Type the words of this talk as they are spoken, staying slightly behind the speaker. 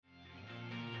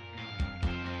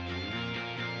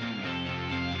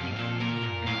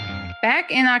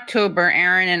Back in October,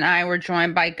 Aaron and I were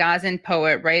joined by Gazan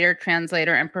poet, writer,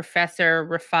 translator, and professor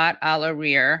Refaat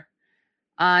Alareer.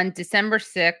 On December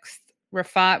 6th,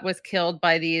 Refaat was killed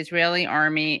by the Israeli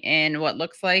army in what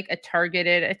looks like a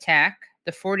targeted attack.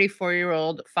 The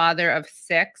 44-year-old father of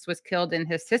 6 was killed in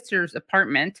his sister's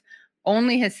apartment.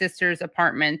 Only his sister's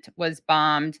apartment was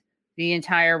bombed. The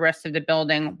entire rest of the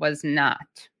building was not.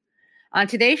 On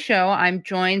today's show, I'm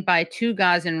joined by 2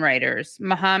 Gazan writers,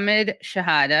 Mohammed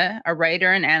Shahada, a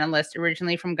writer and analyst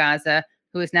originally from Gaza,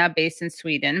 who is now based in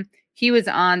Sweden. He was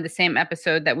on the same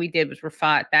episode that we did with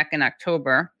Refaat back in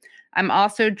October. I'm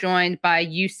also joined by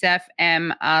Youssef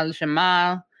M.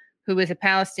 Al-Jamal, who is a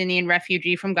Palestinian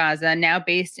refugee from Gaza, now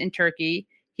based in Turkey.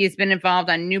 He has been involved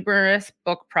on numerous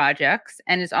book projects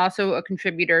and is also a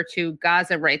contributor to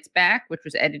Gaza Writes Back, which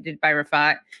was edited by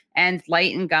Refaat, and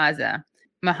Light in Gaza.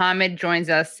 Mohammed joins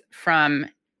us from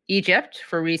Egypt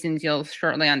for reasons you'll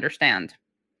shortly understand.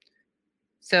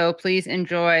 So please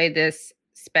enjoy this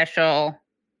special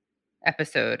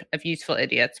episode of Useful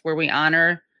Idiots, where we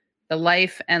honor the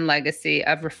life and legacy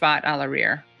of Refaat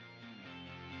Alareer.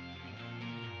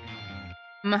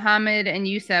 Mohammed and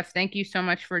Youssef, thank you so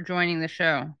much for joining the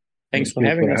show. Thanks for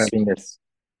having us.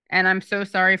 And I'm so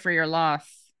sorry for your loss.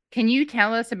 Can you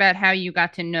tell us about how you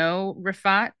got to know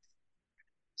Refaat?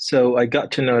 So I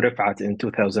got to know Refaat in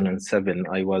 2007.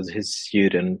 I was his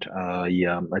student. I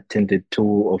attended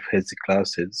 2 of his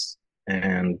classes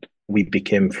and we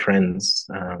became friends.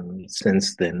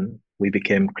 Since then, we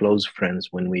became close friends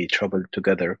when we traveled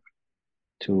together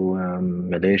to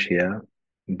Malaysia.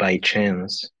 By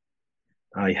chance,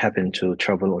 I happened to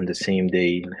travel on the same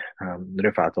day.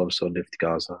 Refaat also left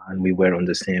Gaza and we were on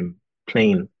the same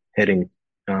plane heading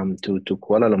to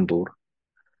Kuala Lumpur.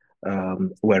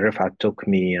 Where Refaat took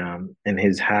me in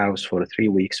his house for 3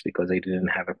 weeks because I didn't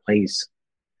have a place.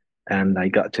 And I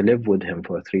got to live with him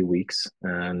for 3 weeks.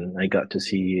 And I got to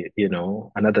see,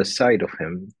 another side of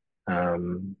him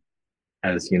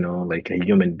as, like a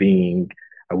human being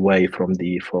away from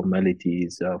the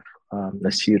formalities of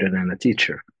a student and a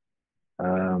teacher.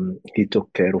 He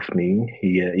took care of me.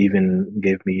 He even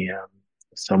gave me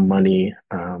some money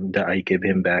that I gave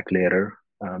him back later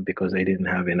because I didn't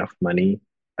have enough money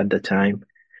at the time.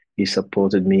 He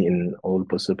supported me in all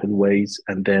possible ways.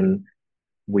 And then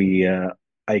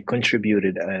I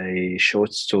contributed a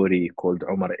short story called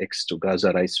Omar X to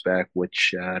Gaza Writes Back,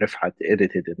 which Refaat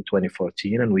edited in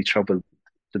 2014. And we traveled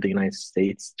to the United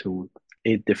States to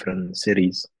 8 different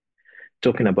cities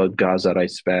talking about Gaza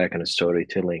Writes Back and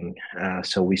storytelling.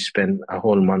 So we spent a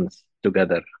whole month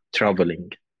together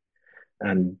traveling.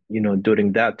 And,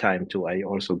 during that time too, I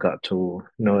also got to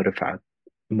know Refaat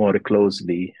more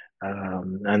closely.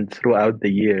 And throughout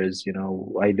the years,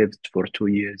 I lived for 2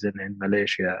 years in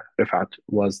Malaysia. Refaat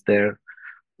was there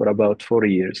for about 4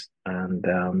 years.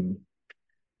 And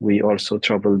we also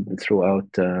traveled throughout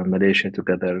Malaysia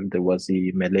together. There was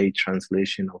the Malay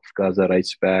translation of Gaza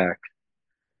Writes Back.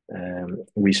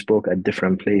 We spoke at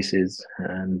different places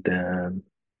and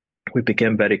we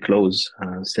became very close.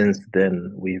 Since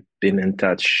then, we've been in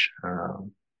touch.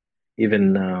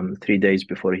 Even 3 days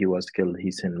before he was killed,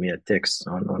 he sent me a text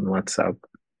on WhatsApp.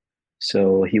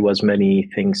 So he was many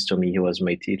things to me. He was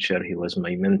my teacher. He was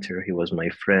my mentor. He was my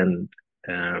friend.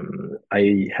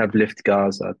 I have left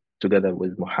Gaza together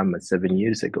with Muhammad 7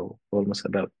 years ago, almost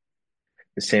about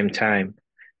the same time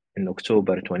in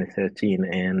October 2013.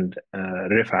 And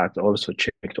Refaat also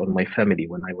checked on my family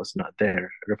when I was not there.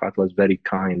 Refaat was very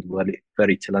kind, very,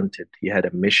 very talented. He had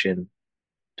a mission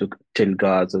to tell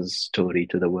Gaza's story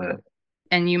to the world.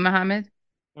 And you, Mohammed?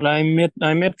 Well, I met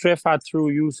Refaat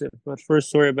through Youssef, but first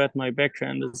story about my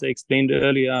background. As I explained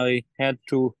earlier, I had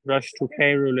to rush to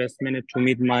Cairo last minute to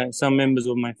meet some members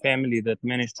of my family that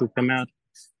managed to come out.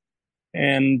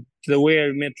 And the way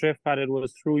I met Refaat, it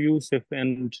was through Youssef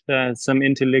and some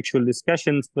intellectual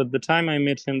discussions. But the time I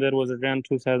met him, that was around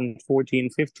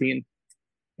 2014-15.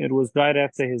 It was right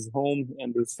after his home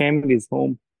and his family's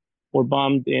home were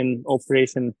bombed in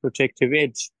Operation Protective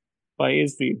Edge by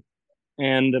Israel.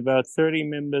 And about 30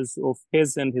 members of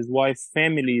his and his wife's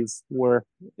families were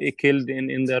killed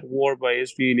in that war by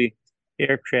Israeli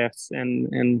aircrafts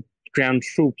and ground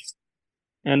troops.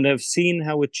 And I've seen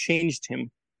how it changed him.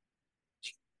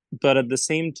 But at the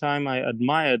same time, I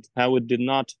admired how it did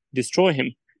not destroy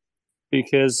him.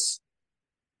 Because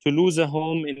to lose a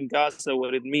home in Gaza,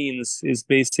 what it means is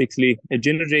basically a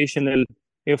generational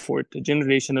effort, a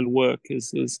generational work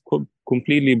is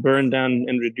completely burned down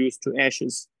and reduced to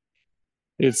ashes.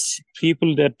 It's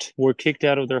people that were kicked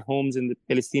out of their homes in the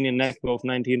Palestinian Nakba of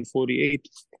 1948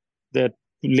 that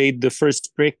laid the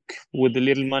first brick with the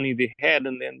little money they had,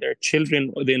 and then their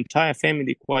children, or the entire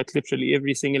family, quite literally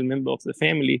every single member of the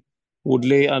family, would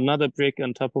lay another brick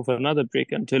on top of another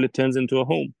brick until it turns into a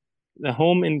home. The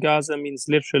home in Gaza means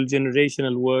literal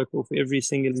generational work of every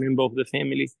single member of the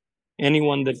family.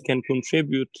 Anyone that can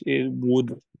contribute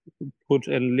would put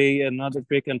and lay another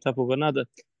brick on top of another.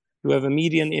 You have a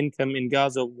median income in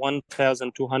Gaza of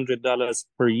 $1,200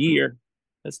 per year.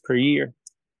 That's per year.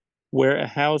 Where a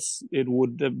house, it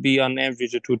would be on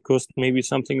average, it would cost maybe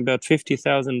something about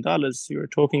 $50,000. You're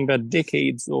talking about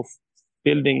decades of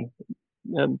building,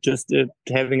 just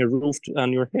having a roof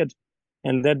on your head,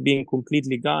 and that being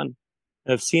completely gone.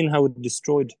 I've seen how it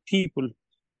destroyed people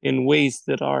in ways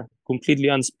that are completely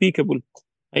unspeakable.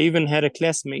 I even had a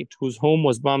classmate whose home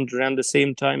was bombed around the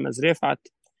same time as Refaat.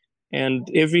 And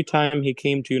every time he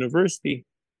came to university,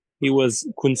 he was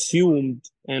consumed,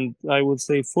 and I would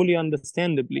say fully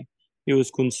understandably, he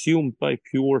was consumed by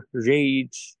pure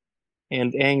rage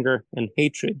and anger and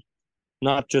hatred,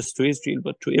 not just to Israel,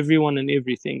 but to everyone and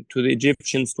everything, to the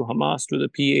Egyptians, to Hamas, to the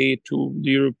PA, to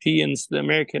the Europeans, the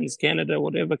Americans, Canada,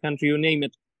 whatever country you name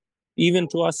it, even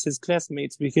to us, his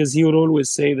classmates, because he would always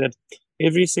say that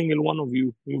every single one of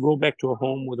you, you go back to a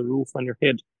home with a roof on your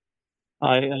head.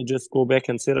 I just go back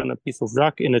and sit on a piece of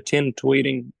rock in a tent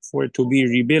waiting for it to be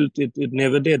rebuilt. It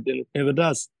never did, and it never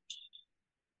does.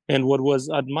 And what was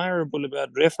admirable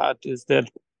about Refaat is that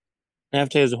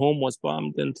after his home was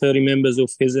bombed and 30 members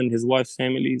of his and his wife's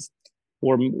families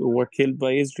were killed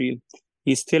by Israel,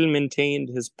 he still maintained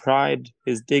his pride,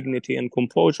 his dignity, and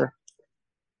composure.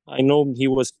 I know he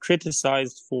was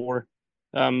criticized for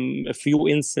a few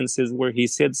instances where he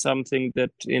said something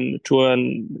that to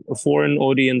a foreign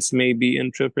audience may be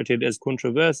interpreted as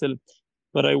controversial,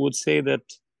 but I would say that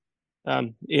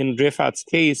in Refaat's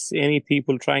case, any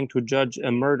people trying to judge a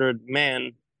murdered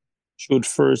man should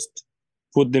first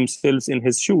put themselves in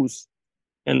his shoes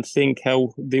and think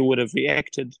how they would have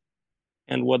reacted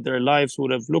and what their lives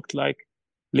would have looked like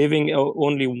living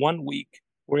only 1 week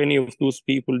for any of those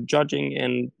people judging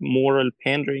and moral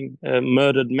pandering a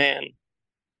murdered man.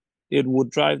 It would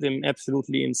drive them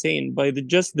absolutely insane by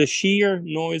just the sheer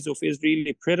noise of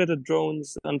Israeli predator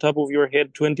drones on top of your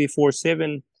head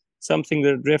 24/7, something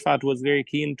that Refaat was very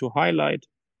keen to highlight.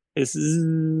 This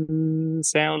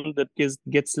sound that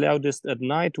gets loudest at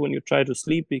night when you try to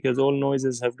sleep because all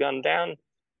noises have gone down.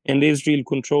 And Israel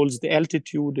controls the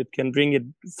altitude. It can bring it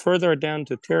further down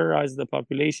to terrorize the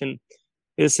population.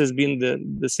 This has been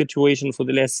the situation for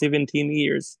the last 17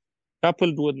 years,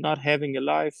 coupled with not having a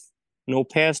life, no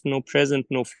past, no present,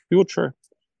 no future,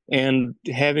 and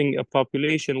having a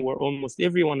population where almost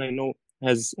everyone I know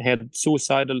has had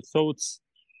suicidal thoughts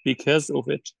because of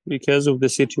it, because of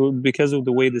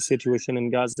the way the situation in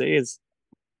Gaza is.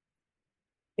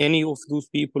 Any of those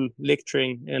people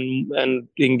lecturing and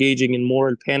engaging in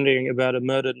moral pandering about a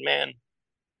murdered man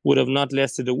would have not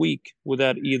lasted a week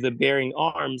without either bearing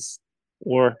arms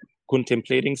or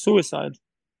contemplating suicide.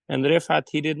 And Refaat,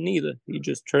 he did neither. He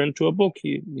just turned to a book.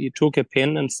 He took a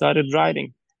pen and started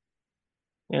writing.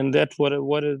 And that's what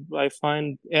I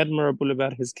find admirable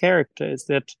about his character, is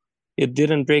that it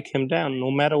didn't break him down, no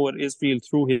matter what Israel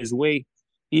threw his way.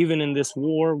 Even in this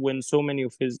war, when so many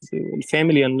of his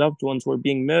family and loved ones were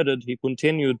being murdered, he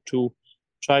continued to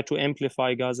try to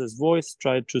amplify Gaza's voice,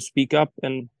 tried to speak up,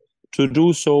 and to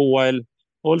do so while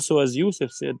also, as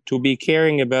Yusuf said, to be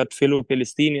caring about fellow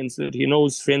Palestinians that he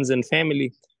knows, friends and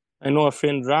family. I know a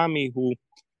friend, Rami, who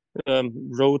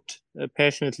wrote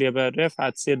passionately about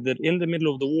Refaat, said that in the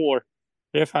middle of the war,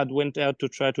 Refaat went out to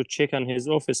try to check on his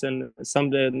office and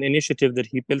an initiative that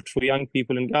he built for young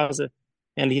people in Gaza.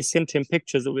 And he sent him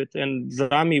pictures of it. And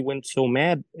Rami went so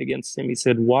mad against him. He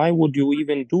said, why would you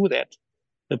even do that?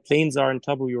 The planes are on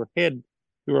top of your head.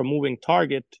 You're a moving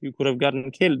target. You could have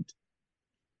gotten killed.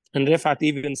 And Refaat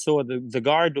even saw the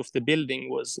guard of the building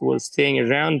was staying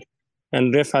around.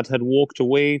 And Refaat had walked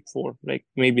away for like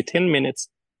maybe 10 minutes.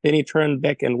 Then he turned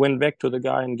back and went back to the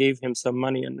guy and gave him some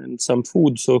money and some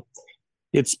food. So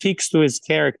it speaks to his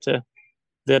character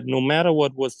that no matter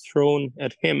what was thrown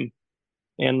at him,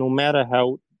 and no matter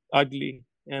how ugly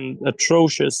and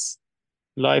atrocious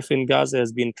life in Gaza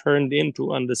has been turned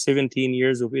into under 17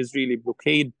 years of Israeli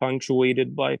blockade,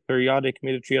 punctuated by periodic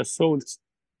military assaults,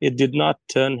 it did not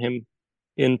turn him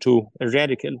into a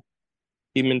radical.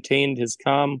 He maintained his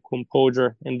calm,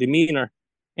 composure, and demeanor,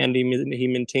 and he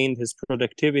maintained his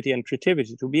productivity and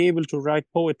creativity to be able to write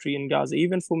poetry in Gaza.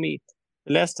 Even for me,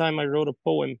 the last time I wrote a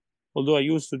poem, although I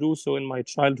used to do so in my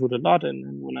childhood a lot,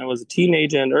 and when I was a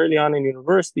teenager and early on in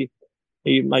university,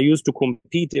 I used to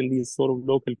compete in these sort of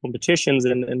local competitions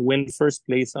and win first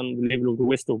place on the level of the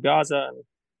west of Gaza.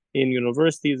 in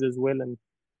universities as well.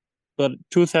 But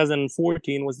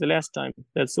 2014 was the last time.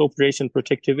 That's Operation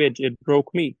Protective Edge. It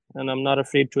broke me, and I'm not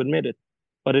afraid to admit it.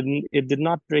 But it did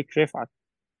not break Refaat.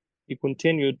 He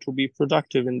continued to be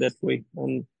productive in that way.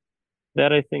 And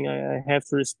that I think I have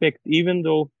to respect, even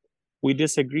though we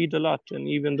disagreed a lot. And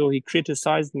even though he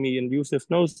criticized me, and Yusuf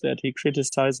knows that he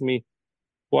criticized me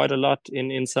quite a lot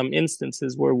in some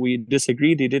instances where we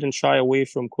disagreed, he didn't shy away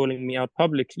from calling me out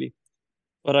publicly.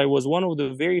 But I was one of the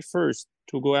very first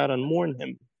to go out and mourn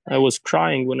him. I was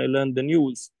crying when I learned the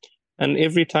news. And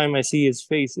every time I see his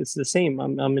face, it's the same.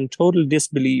 I'm in total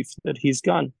disbelief that he's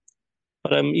gone.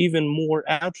 But I'm even more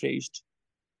outraged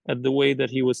at the way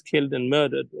that he was killed and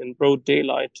murdered in broad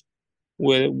daylight,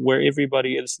 where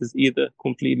everybody else is either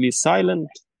completely silent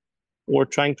or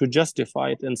trying to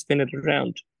justify it and spin it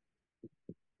around.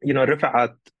 You know,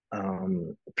 Refaat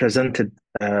presented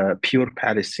a pure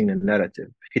Palestinian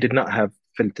narrative. He did not have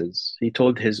filters. He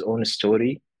told his own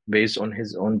story based on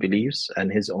his own beliefs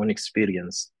and his own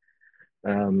experience.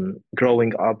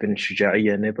 Growing up in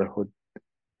Shuja'iyya neighborhood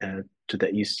to the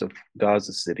east of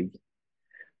Gaza City.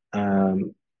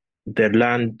 Their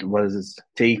land was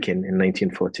taken in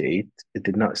 1948. It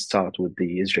did not start with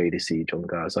the Israeli siege on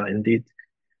Gaza. Indeed,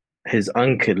 his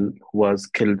uncle was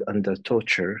killed under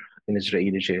torture in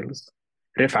Israeli jails.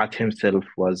 Refaat himself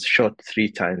was shot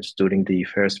 3 times during the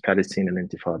first Palestinian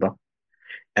Intifada.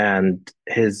 And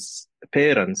his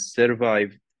parents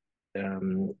survived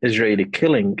Israeli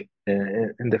killing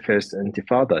in the first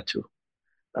Intifada too.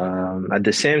 At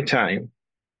the same time,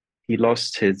 he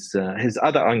lost his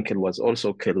other uncle was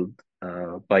also killed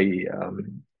by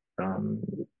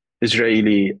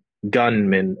Israeli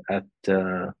gunmen at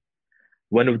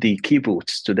one of the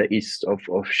kibbutz to the east of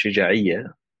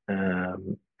Shuja'iyya.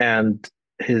 And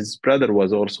his brother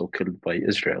was also killed by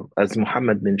Israel. As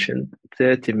Muhammad mentioned,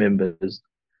 30 members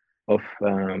of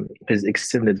his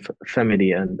extended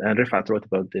family, and Refaat wrote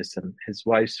about this, and his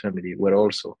wife's family were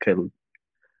also killed.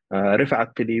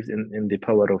 Refaat believed in the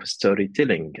power of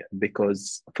storytelling,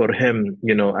 because for him,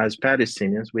 you know, as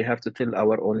Palestinians, we have to tell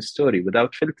our own story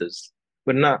without filters.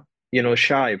 We're not, you know,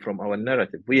 shy from our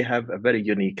narrative. We have a very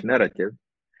unique narrative.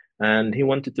 And he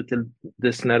wanted to tell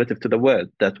this narrative to the world,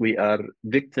 that we are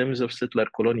victims of settler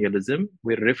colonialism.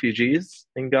 We're refugees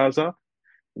in Gaza.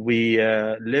 We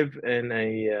live in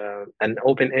an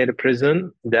open-air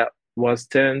prison that was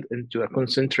turned into a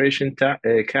concentration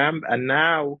camp, and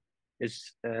now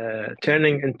is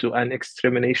turning into an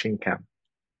extermination camp.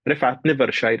 Refaat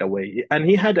never shied away, and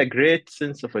he had a great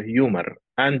sense of humor.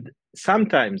 And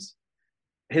sometimes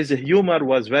his humor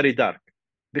was very dark,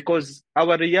 because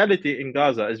our reality in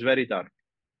Gaza is very dark.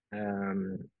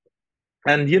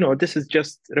 And, you know, this is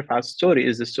just Refaat's story,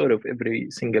 is the story of every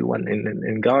single one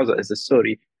in Gaza, is a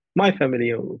story. My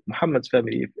family, Muhammad's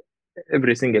family,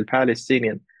 every single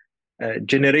Palestinian.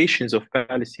 Generations of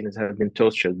Palestinians have been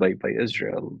tortured by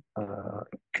Israel,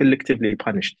 collectively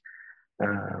punished.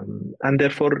 And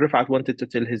therefore, Refaat wanted to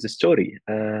tell his story,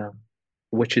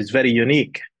 which is very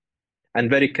unique and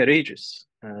very courageous.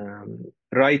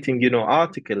 Writing, you know,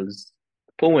 articles,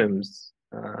 poems,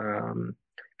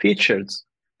 features,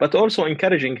 but also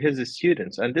encouraging his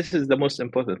students. And this is the most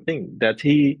important thing, that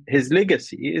his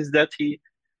legacy is that he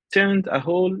turned a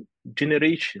whole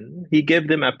generation, he gave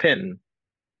them a pen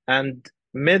and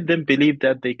made them believe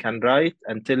that they can write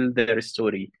and tell their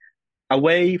story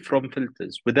away from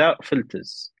filters, without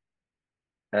filters.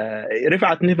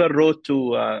 Refaat never wrote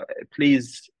to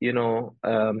please, you know,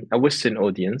 a Western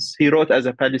audience. He wrote as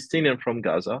a Palestinian from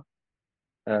Gaza,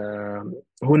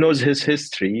 who knows his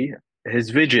history,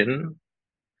 his vision,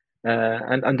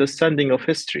 and understanding of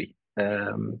history.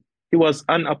 He was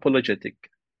unapologetic.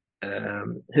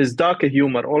 His dark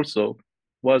humor also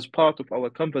was part of our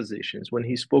conversations when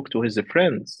he spoke to his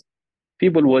friends.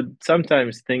 People would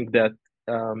sometimes think that,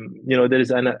 you know, there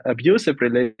is an abusive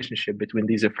relationship between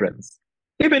these friends.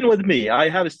 Even with me, I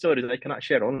have stories I cannot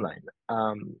share online.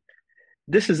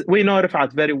 We know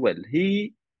Refaat very well.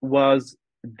 He was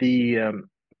the,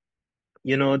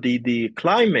 you know, the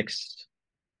climax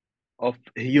of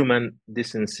human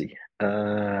decency,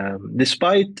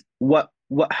 despite what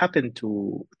happened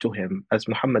to him, as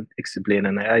Muhammad explained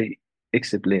and I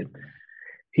explained.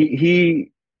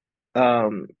 He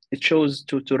it chose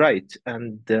to write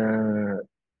and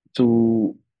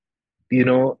to, you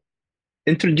know,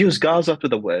 introduce Gaza to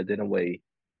the world in a way.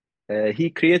 He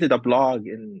created a blog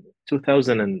in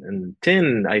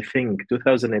 2010, I think,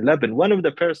 2011, one of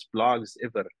the first blogs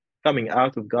ever coming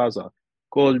out of Gaza,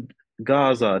 called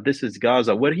Gaza, This is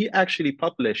Gaza, where he actually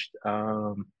published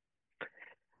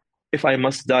If I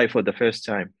Must Die for the first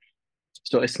time.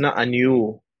 So it's not a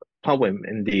new poem,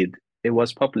 indeed. It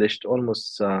was published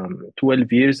almost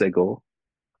 12 years ago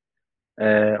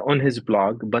on his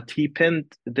blog, but he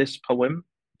penned this poem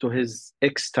to his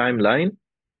X timeline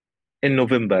in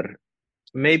November.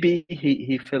 Maybe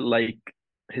he felt like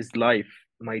his life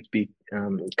might be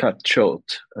cut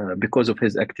short because of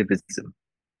his activism.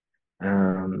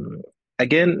 Um,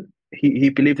 Again, he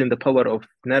believed in the power of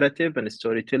narrative and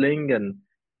storytelling, and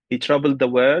he traveled the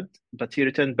world, but he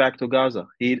returned back to Gaza.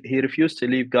 He refused to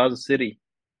leave Gaza City.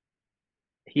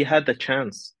 He had the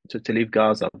chance to leave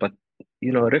Gaza, but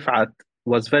Rifat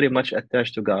was very much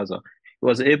attached to Gaza. He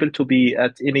was able to be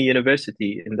at any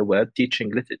university in the world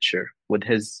teaching literature with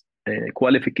his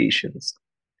qualifications.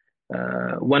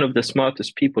 One of the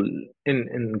smartest people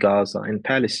in Gaza, in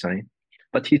Palestine,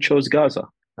 but he chose Gaza.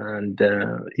 And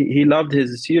he loved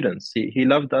his students. He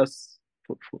loved us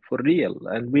for real,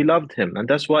 and we loved him. And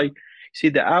that's why you see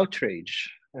the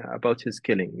outrage about his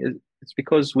killing. It's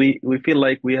because we feel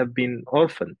like we have been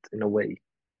orphaned in a way.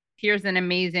 Here's an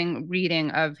amazing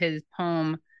reading of his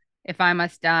poem, If I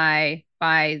Must Die,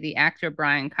 by the actor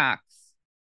Brian Cox.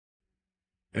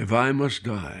 If I Must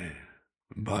Die,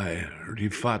 by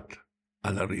Refaat,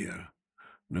 Alareer,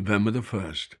 November the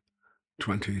 1st,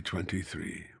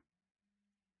 2023.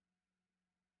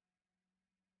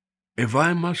 If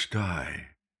I must die,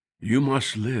 you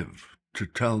must live to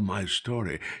tell my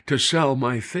story, to sell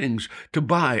my things, to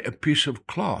buy a piece of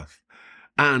cloth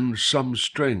and some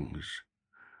strings.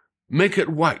 Make it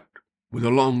white with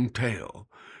a long tail,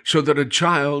 so that a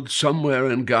child somewhere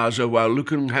in Gaza, while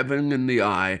looking heaven in the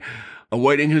eye,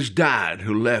 awaiting his dad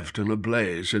who left in a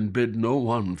blaze and bid no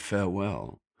one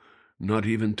farewell, not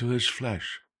even to his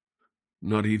flesh,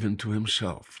 not even to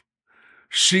himself,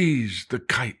 sees the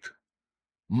kite,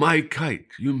 my kite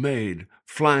you made,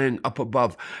 flying up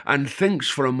above, and thinks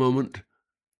for a moment,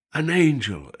 an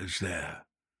angel is there,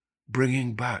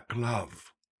 bringing back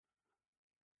love.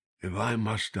 If I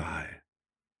must die,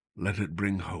 let it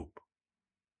bring hope.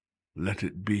 Let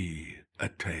it be a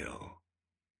tale.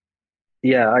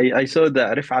 Yeah, I saw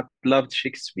that Rifat loved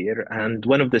Shakespeare, and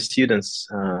one of the students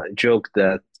joked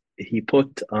that he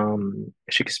put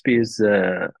Shakespeare's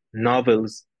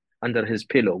novels under his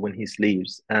pillow when he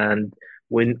sleeps, and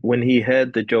when he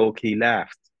heard the joke, he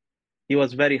laughed. He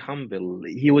was very humble.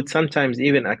 He would sometimes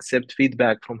even accept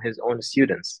feedback from his own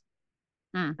students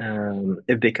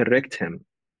if they correct him,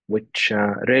 which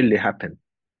rarely happened.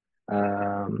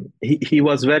 He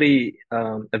was very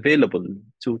available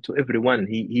to everyone.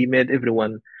 He made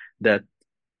everyone that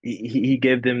he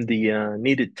gave them the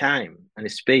needed time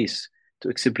and space to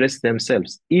express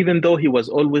themselves, even though he was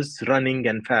always running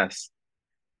and fast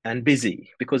and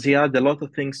busy because he had a lot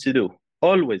of things to do.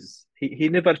 Always, he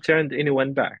never turned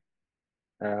anyone back.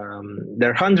 There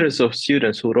are hundreds of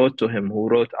students who wrote to him, who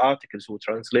wrote articles, who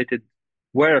translated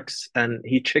works, and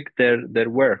he checked their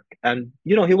work. And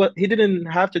he didn't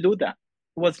have to do that.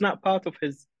 It was not part of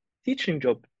his teaching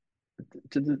job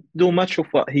to do much of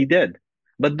what he did.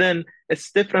 But then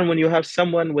it's different when you have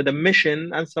someone with a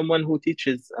mission and someone who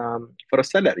teaches for a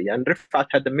salary. And Rifat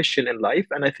had a mission in life,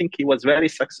 and I think he was very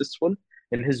successful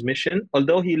in his mission,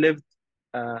 although he lived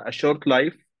a short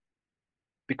life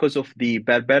because of the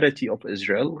barbarity of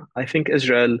Israel. I think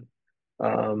Israel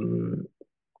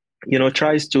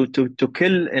tries to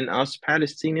kill in us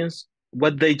Palestinians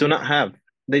what they do not have.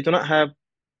 They do not have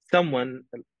someone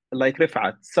like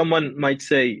Rifat. Someone might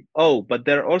say, oh, but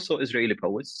there are also Israeli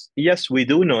poets. Yes, we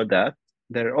do know that.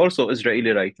 There are also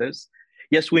Israeli writers.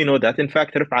 Yes, we know that. In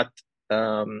fact, Rifat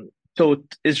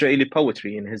taught Israeli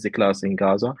poetry in his class in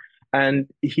Gaza, and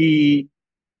he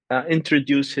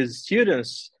introduced his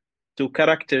students to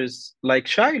characters like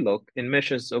Shylock in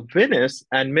Merchants of Venice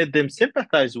and made them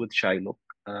sympathize with Shylock.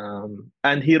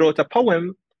 And he wrote a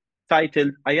poem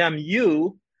titled I Am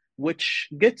You, which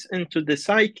gets into the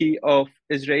psyche of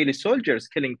Israeli soldiers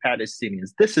killing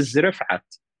Palestinians. This is Rifat.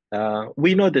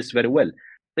 We know this very well.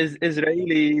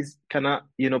 Israelis cannot,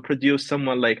 produce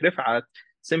someone like Rifat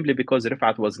simply because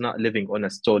Rifat was not living on a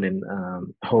stolen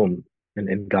home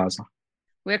in Gaza.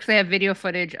 We actually have video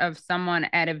footage of someone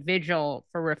at a vigil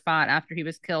for Refaat after he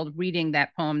was killed reading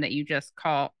that poem that you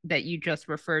just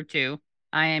referred to,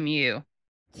 I Am You.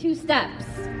 2 steps.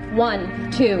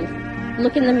 1, 2.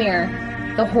 Look in the mirror.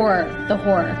 The horror, the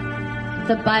horror.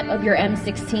 The butt of your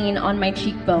M16 on my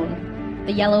cheekbone.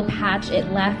 The yellow patch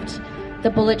it left.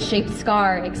 The bullet-shaped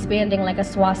scar expanding like a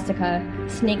swastika,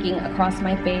 snaking across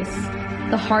my face.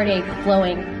 The heartache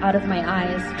flowing out of my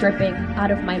eyes, dripping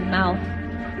out of my mouth.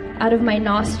 Out of my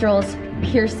nostrils,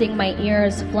 piercing my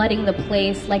ears, flooding the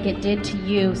place like it did to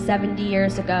you 70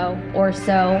 years ago or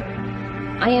so.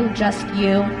 I am just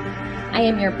you. I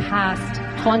am your past,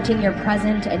 haunting your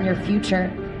present and your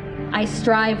future. I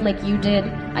strive like you did,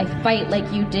 I fight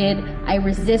like you did, I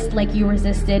resist like you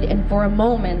resisted, and for a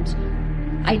moment,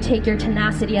 I take your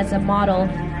tenacity as a model.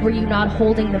 Were you not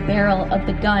holding the barrel of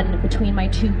the gun between my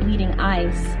two bleeding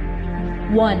eyes?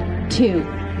 1, 2.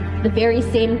 The very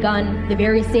same gun, the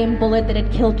very same bullet that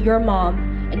had killed your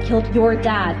mom and killed your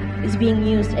dad is being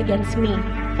used against me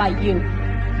by you.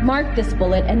 Mark this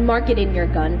bullet and mark it in your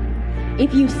gun.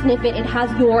 If you sniff it, it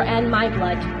has your and my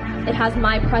blood. It has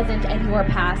my present and your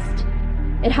past.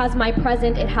 It has my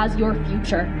present, it has your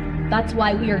future. That's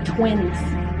why we are twins.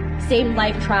 Same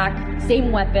life track,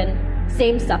 same weapon,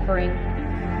 same suffering.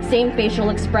 Same facial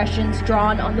expressions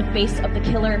drawn on the face of the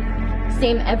killer.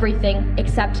 Same everything,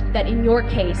 except that in your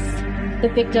case,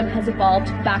 the victim has evolved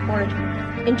backward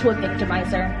into a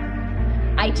victimizer.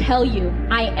 I tell you,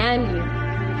 I am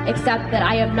you, except that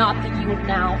I am not the you of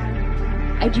now.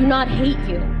 I do not hate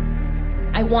you.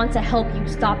 I want to help you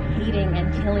stop hating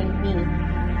and killing me.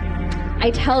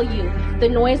 I tell you, the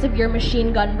noise of your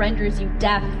machine gun renders you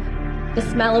deaf. The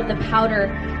smell of the powder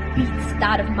beats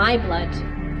that of my blood.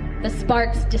 The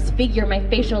sparks disfigure my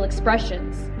facial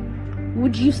expressions.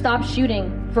 Would you stop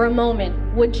shooting for a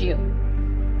moment, would you?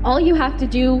 All you have to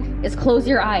do is close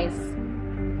your eyes.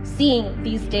 Seeing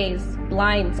these days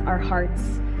blinds our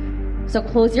hearts. So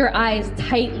close your eyes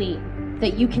tightly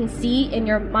that you can see in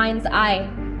your mind's eye.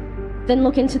 Then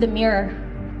look into the mirror.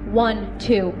 1,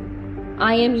 2.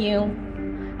 I am you.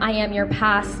 I am your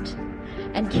past.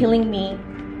 And killing me,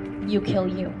 you kill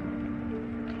you.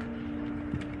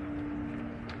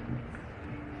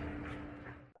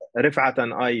 Refaat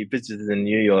and I visited in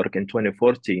New York in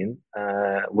 2014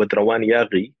 with Rawan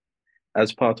Yaghi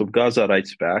as part of Gaza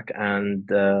Rights Back,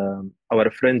 and our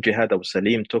friend Jihad Abu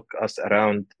Salim took us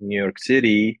around New York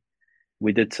City.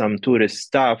 We did some tourist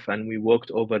stuff, and we walked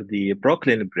over the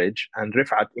Brooklyn Bridge, and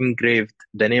Refaat engraved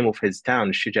the name of his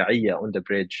town, Shija'iyya, on the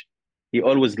bridge. He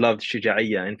always loved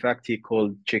Shija'iyya. In fact, he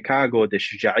called Chicago the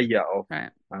Shija'iyya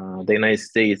of the United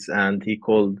States, and he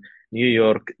called New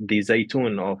York the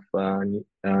Zaytun of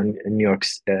New York,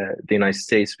 the United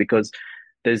States, because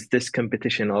there's this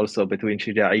competition also between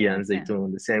Shija'iyya and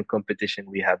Zaytun, the same competition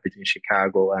we have between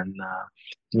Chicago and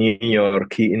New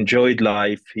York. He enjoyed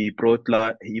life. He brought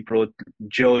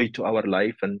joy to our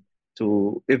life and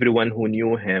to everyone who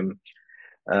knew him.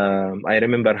 I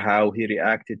remember how he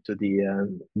reacted to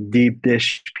the deep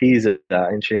dish pizza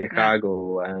in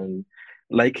Chicago, and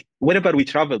like whenever we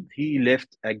traveled, he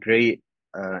left a great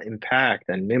impact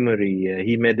and memory.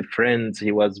 He made friends.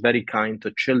 He was very kind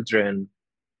to children.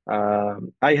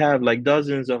 I have like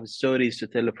dozens of stories to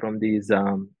tell from these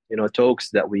talks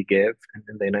that we gave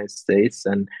in the United States,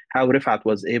 and how Refaat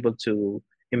was able to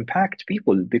impact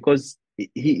people because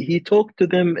he talked to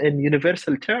them in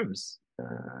universal terms,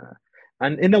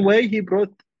 and in a way he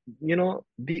brought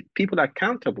people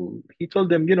accountable. He told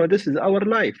them, this is our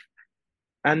life,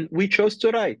 and we chose to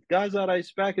write. Gaza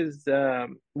Rights Back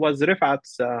was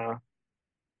Refaat's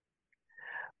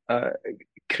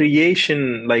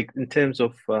creation, like in terms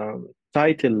of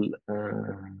title,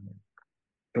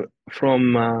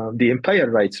 from the Empire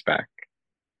Writes Back.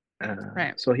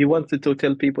 So he wanted to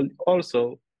tell people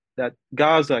also that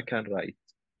Gaza can write.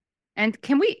 And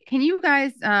can you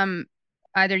guys,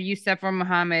 either Youssef or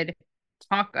Mohammed,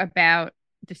 talk about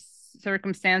the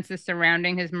circumstances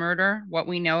surrounding his murder, what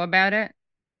we know about it?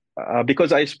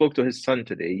 Because I spoke to his son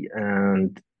today,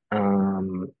 and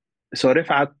so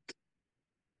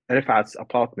Refaat's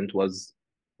apartment was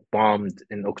bombed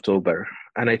in October,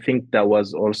 and I think that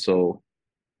was also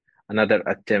another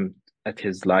attempt at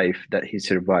his life that he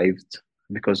survived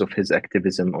because of his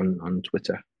activism on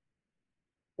Twitter.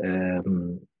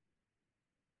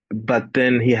 But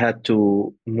then he had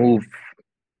to move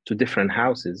to different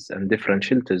houses and different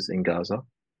shelters in Gaza.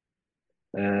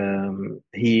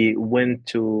 He went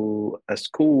to a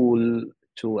school,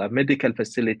 to a medical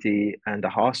facility, and a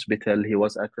hospital. He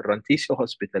was at the Rantisio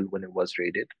Hospital when it was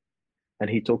raided. And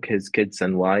he took his kids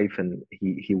and wife, and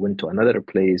he went to another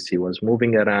place. He was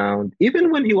moving around.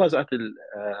 Even when he was at the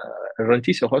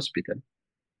Rantisio Hospital,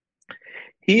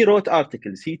 he wrote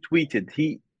articles, he tweeted,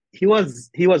 he was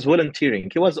volunteering.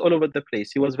 He was all over the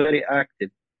place. He was very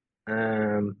active.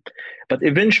 But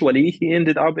eventually he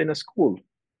ended up in a school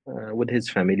with his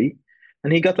family,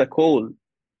 and he got a call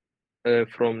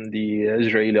from the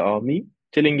Israeli army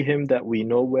telling him that we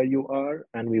know where you are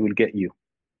and we will get you.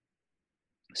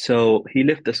 So he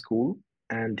left the school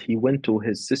and he went to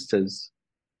his sister's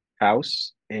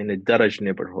house in a Daraj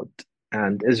neighborhood,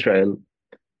 and Israel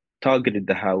targeted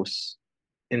the house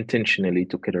intentionally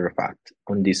to kill Refaat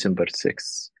on December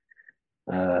 6th.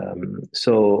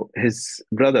 So his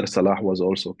brother Salah was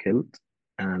also killed,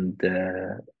 and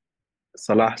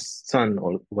Salah's son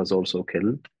was also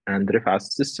killed, and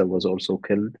Rifat's sister was also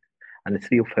killed, and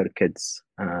three of her kids.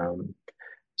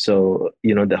 So,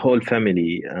 the whole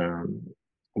family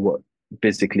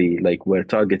basically like were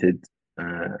targeted,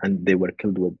 and they were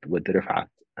killed with Rifat.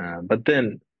 But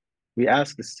then we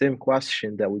ask the same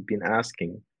question that we've been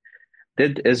asking.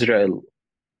 Did Israel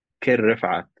kill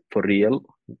Rifat for real?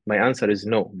 My answer is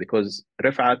no, because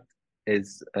Rifat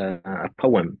is a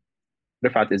poem.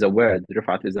 Rifat is a word.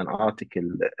 Rifat is an article.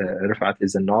 Rifat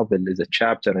is a novel, is a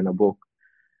chapter in a book.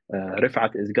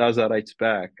 Rifat is Gaza Writes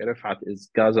Back. Rifat is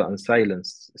Gaza in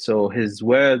Silence. So his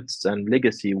words and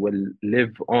legacy will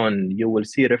live on. You will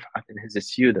see Rifat in his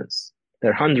students.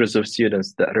 There are hundreds of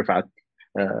students that Rifat,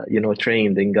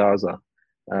 trained in Gaza.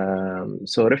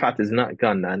 So Rifat is not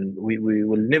gone, and we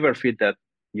will never feel that,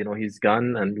 he's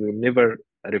gone, and we will never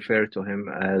refer to him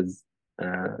as,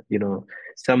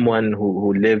 someone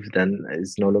who lived and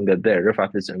is no longer there.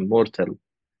 Rifat is immortal,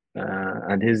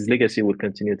 and his legacy will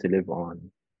continue to live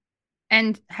on.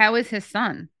 And how is his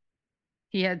son?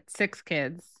 He had 6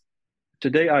 kids.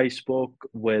 Today I spoke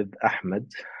with Ahmed.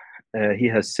 He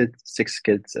has 6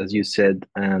 kids, as you said,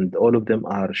 and all of them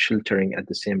are sheltering at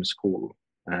the same school.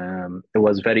 It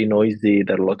was very noisy.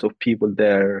 There are a lot of people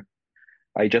there.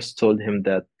 I just told him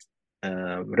that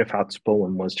Rifat's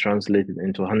poem was translated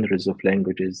into hundreds of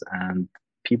languages, and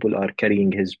people are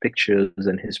carrying his pictures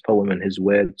and his poem and his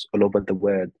words all over the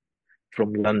world,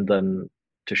 from London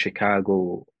to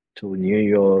Chicago to New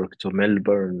York to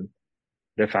Melbourne.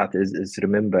 Rifat is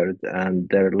remembered, and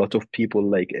there are a lot of people.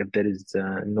 Like, if there is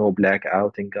no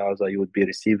blackout in Gaza, you would be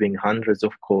receiving hundreds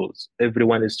of calls.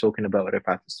 Everyone is talking about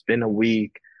Rifat. It's been a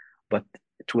week, but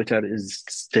Twitter is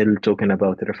still talking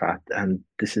about Rifat, and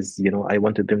this is, I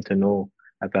wanted them to know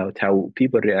about how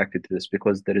people reacted to this,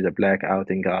 because there is a blackout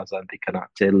in Gaza and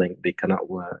they cannot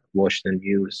watch the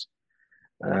news.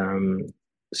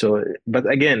 So,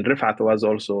 but again, Rifat was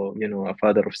also, a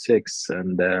father of 6,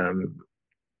 and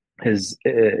his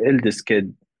eldest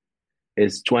kid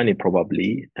is 20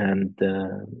 probably, and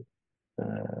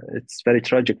it's very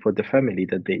tragic for the family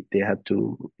that they had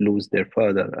to lose their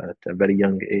father at a very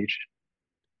young age.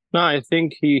 No, I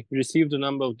think he received a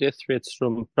number of death threats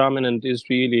from prominent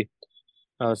Israeli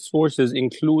sources,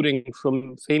 including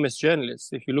from famous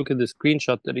journalists. If you look at the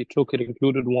screenshot that he took, it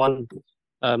included one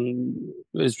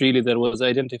Israeli that was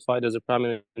identified as a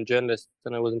prominent journalist,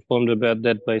 and I was informed about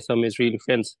that by some Israeli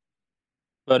friends.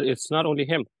 But it's not only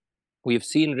him. We've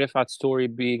seen Refaat's story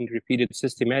being repeated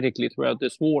systematically throughout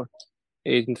this war.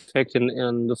 In fact,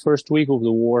 in the first week of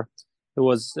the war, it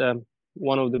was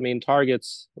one of the main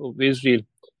targets of Israel.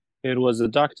 It was a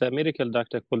medical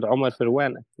doctor called Omar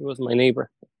Firwana. He was my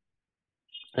neighbor.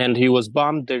 And he was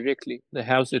bombed directly. The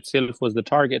house itself was the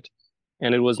target.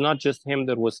 And it was not just him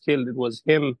that was killed. It was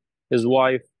him, his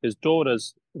wife, his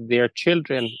daughters, their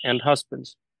children, and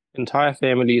husbands. Entire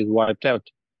family is wiped out.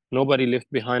 Nobody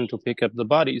left behind to pick up the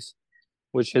bodies,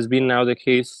 which has been now the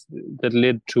case that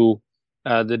led to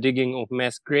the digging of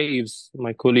mass graves.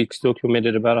 My colleagues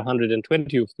documented about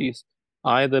 120 of these,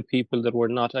 either people that were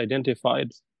not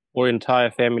identified or entire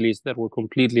families that were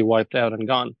completely wiped out and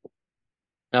gone.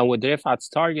 Now, with Refat's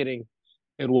targeting,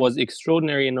 it was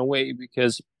extraordinary in a way,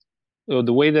 because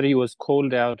the way that he was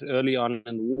called out early on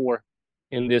in the war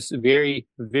in this very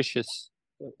vicious,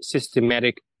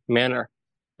 systematic manner,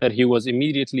 that he was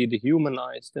immediately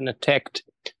dehumanized and attacked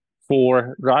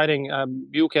for writing.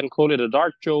 You can call it a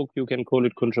dark joke, you can call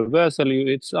it controversial.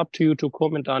 It's up to you to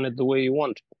comment on it the way you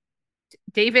want.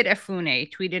 David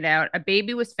Afune tweeted out, "A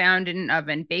baby was found in an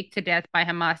oven, baked to death by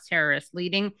Hamas terrorists."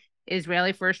 Leading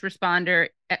Israeli first responder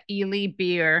Eli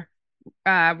Beer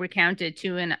recounted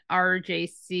to an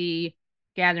RJC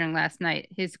gathering last night.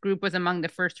 His group was among the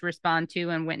first to respond to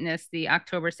and witness the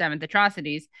October 7th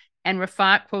atrocities. And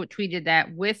Refaat quote tweeted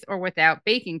that with or without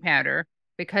baking powder,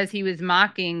 because he was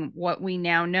mocking what we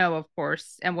now know, of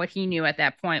course, and what he knew at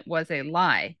that point was a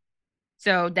lie.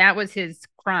 So that was his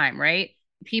crime, right?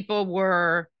 People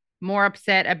were more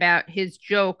upset about his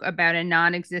joke about a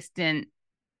non-existent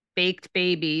baked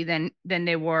baby than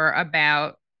they were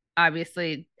about,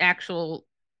 obviously, actual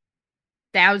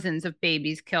thousands of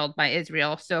babies killed by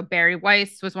Israel. So Barry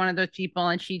Weiss was one of those people,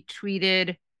 and she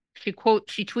tweeted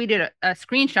a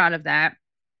screenshot of that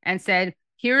and said,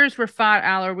 "Here's Refaat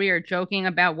Alareer joking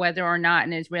about whether or not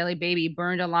an Israeli baby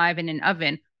burned alive in an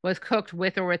oven was cooked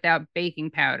with or without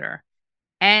baking powder."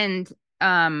 And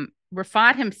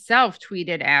Refaat himself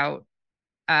tweeted out,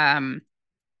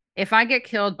 "If I get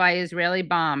killed by Israeli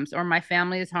bombs or my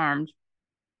family is harmed,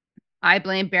 I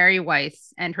blame Barry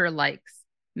Weiss and her likes.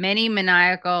 Many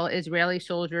maniacal Israeli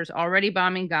soldiers already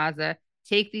bombing Gaza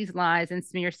take these lies and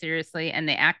smear seriously, and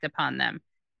they act upon them.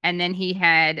 And then he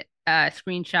had a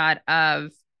screenshot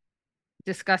of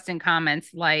disgusting comments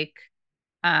like,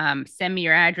 send me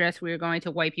your address. We are going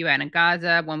to wipe you out in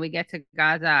Gaza. When we get to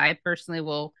Gaza, I personally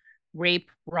will rape,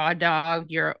 raw dog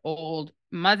your old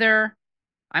mother.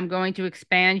 I'm going to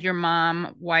expand your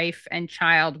mom, wife, and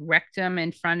child rectum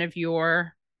in front of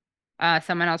your.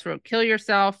 Someone else wrote, kill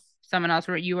yourself. Someone else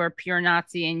wrote, you are pure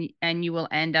Nazi, and you will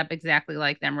end up exactly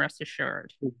like them, rest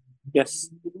assured. Yes.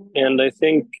 And I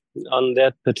think on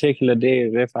that particular day,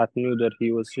 Refaat knew that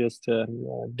he was just a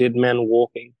dead man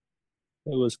walking.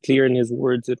 It was clear in his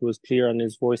words, it was clear on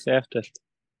his voice after,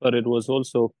 but it was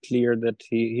also clear that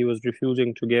he was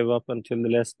refusing to give up until the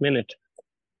last minute.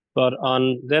 But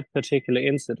on that particular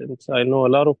incident, I know a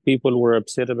lot of people were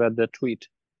upset about that tweet,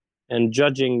 and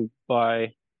judging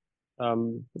by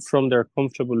from their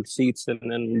comfortable seats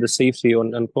and the safety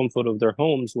and comfort of their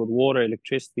homes with water,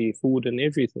 electricity, food, and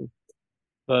everything.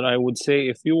 But I would say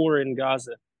if you were in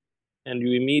Gaza and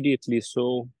you immediately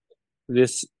saw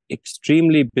this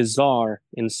extremely bizarre,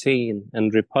 insane,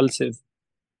 and repulsive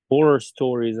horror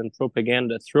stories and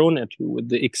propaganda thrown at you with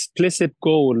the explicit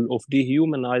goal of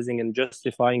dehumanizing and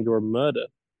justifying your murder,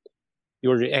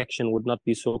 your reaction would not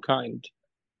be so kind.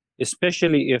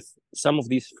 Especially if some of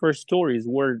these first stories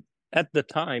were at the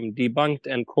time debunked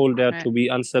and called out to be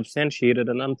unsubstantiated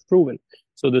and unproven.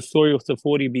 So the story of the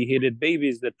 40 beheaded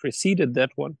babies that preceded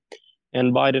that one,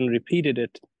 and Biden repeated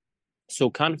it so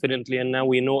confidently, and now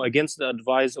we know against the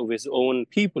advice of his own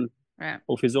people,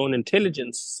 of his own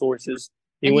intelligence sources,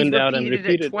 he went out and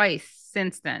repeated it twice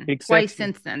since then. Exactly. Twice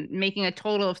since then, making a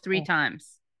total of 3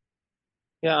 times.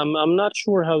 Yeah, I'm not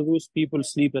sure how those people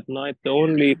sleep at night. The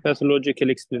only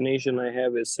pathological explanation I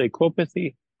have is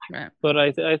psychopathy. Right. But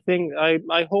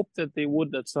I hope that they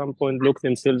would at some point look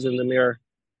themselves in the mirror.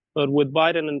 But with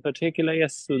Biden in particular,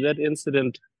 yes, so that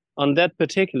incident on that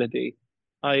particular day,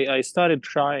 I started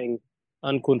crying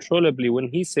uncontrollably when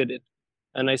he said it,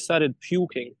 and I started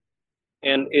puking,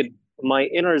 and my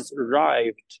innards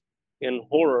writhed in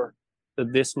horror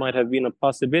that this might have been a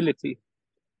possibility.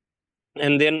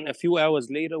 And then a few hours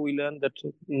later, we learned that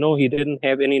no, he didn't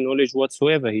have any knowledge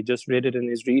whatsoever. He just read it in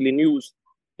Israeli news.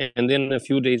 And then a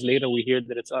few days later, we hear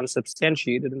that it's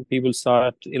unsubstantiated, and people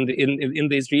start in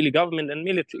the Israeli government and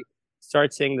military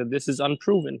start saying that this is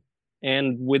unproven.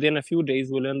 And within a few days,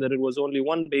 we learned that it was only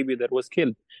one baby that was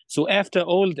killed. So after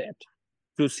all that,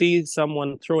 to see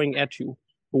someone throwing at you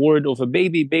the word of a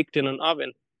baby baked in an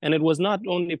oven, and it was not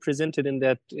only presented in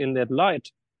that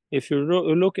light. If you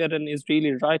look at an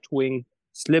Israeli right-wing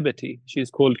celebrity,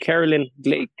 she's called Carolyn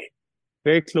Blake,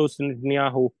 very close to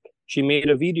Netanyahu. She made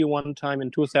a video one time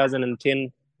in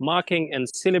 2010 marking and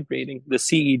celebrating the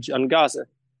siege on Gaza,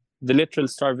 the literal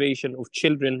starvation of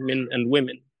children, men, and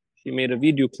women. She made a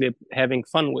video clip having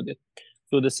fun with it.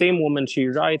 So the same woman, she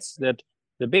writes that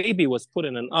the baby was put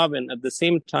in an oven at the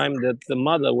same time that the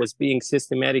mother was being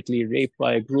systematically raped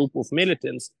by a group of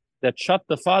militants that shot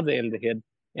the father in the head,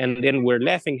 and then were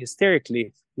laughing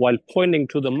hysterically while pointing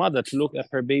to the mother to look at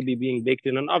her baby being baked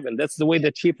in an oven. That's the way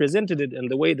that she presented it,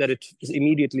 and the way that it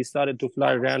immediately started to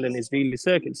fly around in Israeli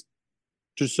circles.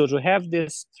 So to have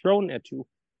this thrown at you,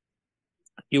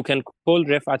 you can call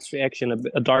Refaat's reaction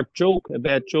a dark joke, a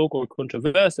bad joke, or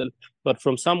controversial, but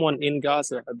from someone in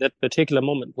Gaza at that particular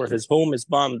moment where his home is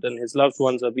bombed and his loved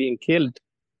ones are being killed,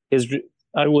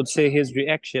 I would say his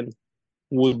reaction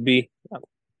would be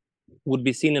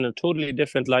seen in a totally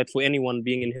different light for anyone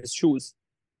being in his shoes.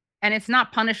 And it's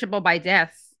not punishable by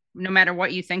death, no matter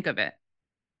what you think of it.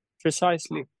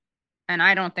 Precisely. And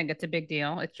I don't think it's a big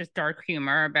deal. It's just dark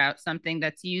humor about something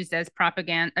that's used as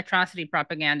propaganda, atrocity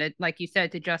propaganda, like you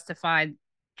said, to justify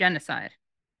genocide.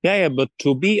 Yeah, but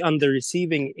to be on the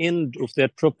receiving end of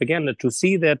that propaganda, to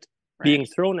see that being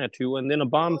thrown at you and then a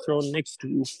bomb thrown next to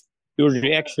you, your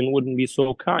reaction wouldn't be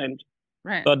so kind.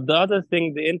 Right. But the other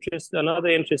thing, another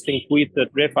interesting tweet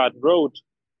that Refaat wrote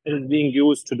is being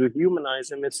used to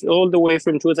dehumanize him. It's all the way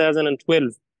from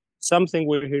 2012, something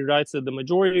where he writes that the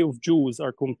majority of Jews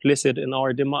are complicit in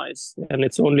our demise, and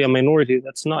it's only a minority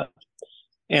that's not.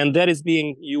 And that is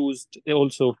being used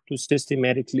also to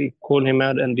systematically call him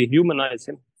out and dehumanize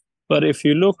him. But if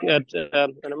you look at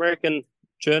an American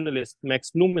journalist, Max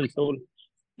Blumenthal,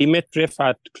 he met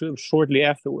Refaat shortly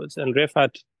afterwards, and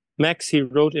Max, he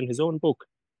wrote in his own book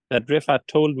that Refaat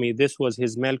told me this was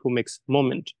his Malcolm X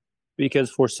moment,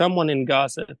 because for someone in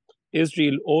Gaza,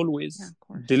 Israel always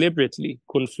deliberately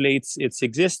conflates its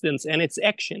existence and its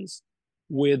actions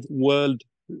with world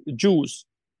Jews,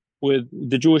 with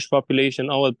the Jewish population,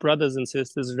 our brothers and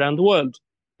sisters around the world,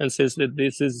 and says that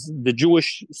this is the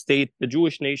Jewish state, the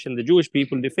Jewish nation, the Jewish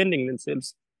people defending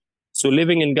themselves. So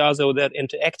living in Gaza without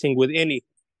interacting with any,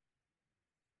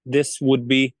 this would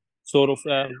be sort of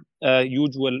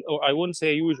usual, or I wouldn't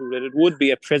say usual, but it would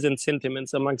be a present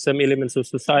sentiment among some elements of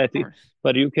society.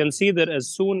 But you can see that as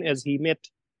soon as he met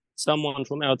someone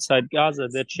from outside Gaza,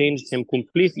 that changed him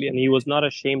completely, and he was not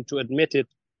ashamed to admit it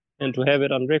and to have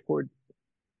it on record.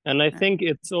 And I think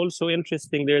it's also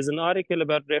interesting. There's an article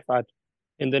about Refaat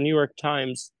in the New York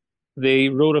Times. They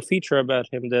wrote a feature about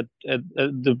him that at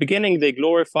the beginning, they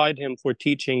glorified him for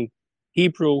teaching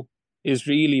Hebrew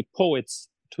Israeli poets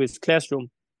to his classroom.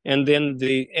 And then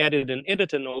they added an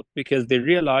editor note because they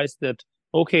realized that,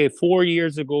 okay, 4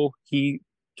 years ago, he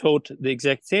taught the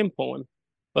exact same poem,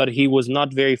 but he was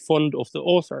not very fond of the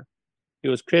author. He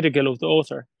was critical of the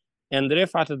author. And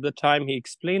Refaat at the time, he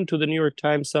explained to the New York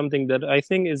Times something that I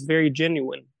think is very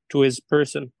genuine to his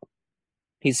person.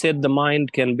 He said the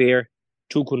mind can bear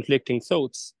two conflicting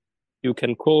thoughts. You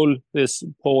can call this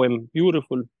poem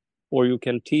beautiful, or you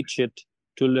can teach it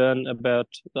to learn about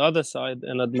the other side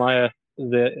and admire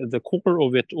the core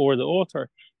of it or the author.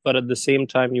 But at the same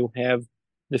time, you have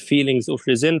the feelings of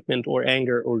resentment or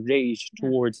anger or rage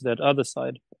towards that other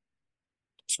side.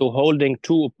 So holding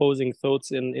two opposing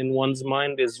thoughts in one's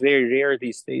mind is very rare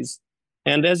these days.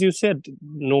 And as you said,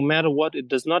 no matter what, it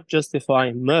does not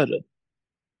justify murder.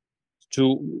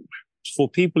 For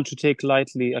people to take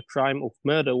lightly a crime of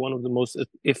murder, one of the most,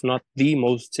 if not the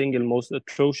single most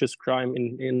atrocious crime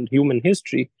in human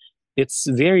history, it's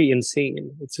very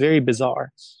insane. It's very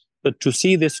bizarre. But to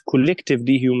see this collective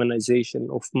dehumanization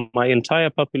of my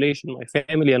entire population, my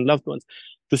family and loved ones,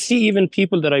 to see even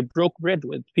people that I broke bread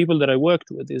with, people that I worked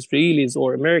with, Israelis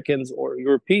or Americans or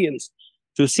Europeans,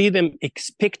 to see them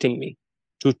expecting me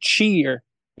to cheer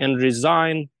and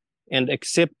resign and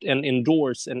accept and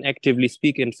endorse and actively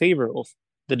speak in favor of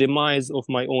the demise of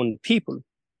my own people,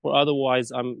 or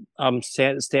otherwise I'm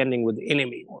standing with the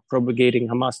enemy or propagating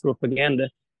Hamas propaganda.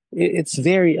 It's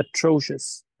very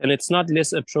atrocious. And it's not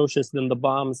less atrocious than the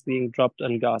bombs being dropped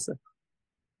on Gaza.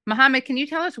 Mohammed, can you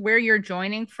tell us where you're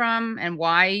joining from and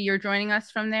why you're joining us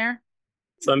from there?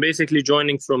 So I'm basically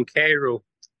joining from Cairo.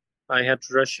 I had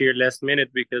to rush here last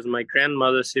minute because my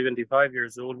grandmother, 75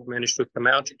 years old, managed to come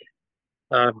out.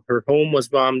 Her home was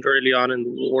bombed early on in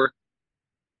the war.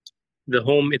 The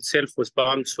home itself was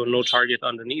bombed, so no target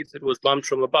underneath. It was bombed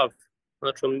from above,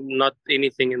 not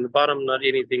anything in the bottom, not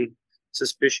anything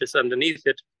suspicious underneath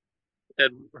it.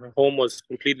 That her home was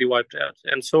completely wiped out.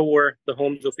 And so were the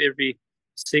homes of every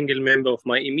single member of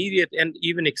my immediate and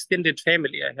even extended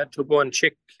family. I had to go and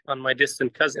check on my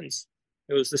distant cousins.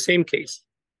 It was the same case.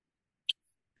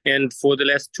 And for the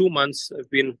last 2 months, I've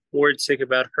been worried sick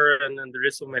about her and the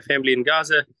rest of my family in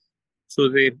Gaza. So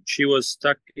she was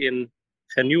stuck in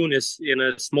Khan Yunis in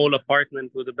a small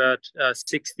apartment with about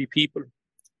 60 people.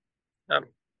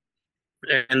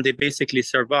 And they basically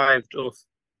survived off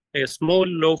a small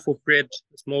loaf of bread,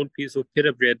 a small piece of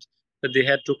pita bread that they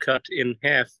had to cut in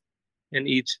half and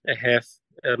eat a half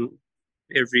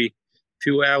every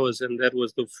few hours. And that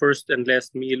was the first and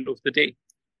last meal of the day,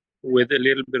 with a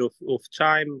little bit of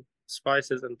thyme,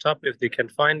 spices on top, if they can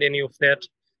find any of that.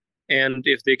 And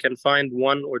if they can find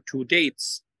 1 or 2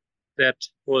 dates, that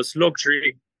was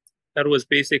luxury. That was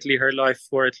basically her life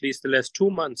for at least the last 2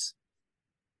 months.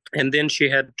 And then she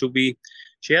had to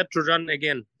run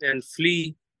again and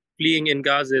flee. Fleeing in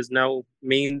Gaza is now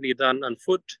mainly done on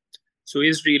foot. So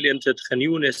Israel entered Khan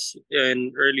Yunis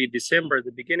in early December,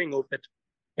 the beginning of it,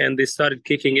 and they started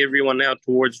kicking everyone out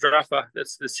towards Rafah.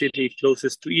 That's the city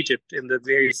closest to Egypt in the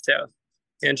very south.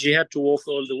 And she had to walk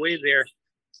all the way there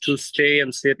to stay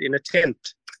and sit in a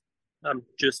tent,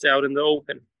 just out in the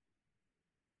open,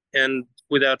 and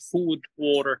without food,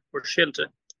 water, or shelter,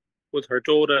 with her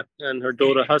daughter and her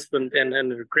daughter husband and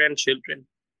her grandchildren.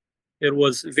 It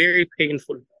was very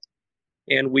painful.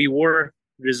 And we were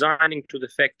resigning to the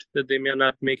fact that they may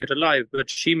not make it alive, but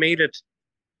she made it.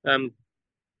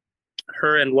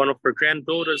 Her and one of her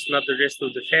granddaughters, not the rest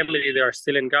of the family, they are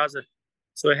still in Gaza.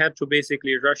 So I had to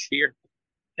basically rush here.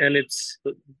 And it's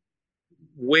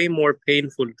way more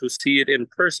painful to see it in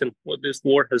person, what this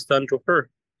war has done to her.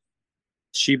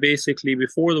 She basically,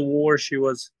 before the war, she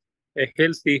was a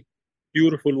healthy,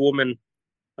 beautiful woman.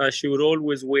 She would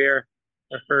always wear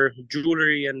her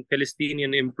jewelry and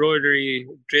Palestinian embroidery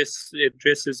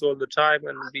dresses all the time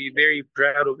and be very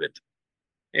proud of it.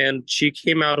 And she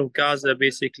came out of Gaza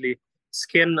basically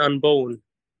skin and bone,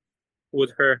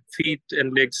 with her feet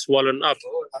and legs swollen up.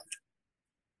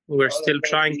 We're still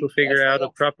trying to figure out a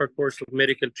proper course of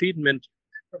medical treatment,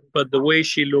 but the way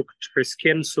she looked, her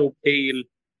skin so pale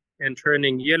and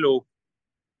turning yellow,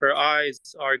 her eyes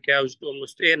are gouged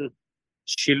almost in.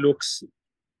 She looks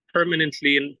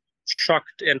permanently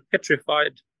shocked and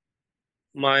petrified.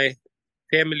 My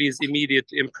family's immediate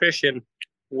impression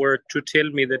were to tell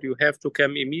me that you have to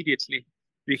come immediately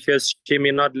because she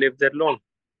may not live that long.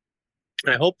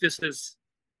 I hope this is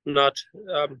not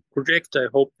correct. I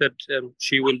hope that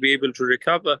she will be able to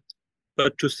recover.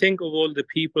 But to think of all the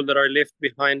people that are left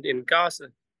behind in Gaza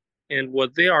and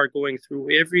what they are going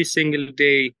through every single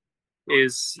day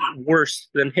is worse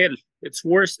than hell. It's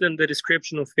worse than the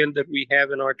description of hell that we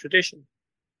have in our tradition.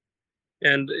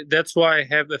 And that's why I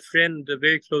have a friend, a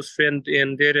very close friend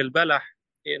in Deir el-Balah,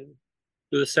 to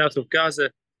the south of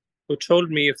Gaza, who told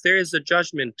me if there is a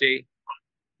judgment day,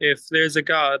 if there's a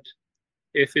God,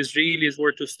 if Israelis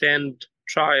were to stand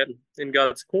trial in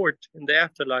God's court in the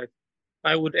afterlife,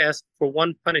 I would ask for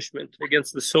one punishment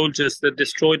against the soldiers that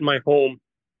destroyed my home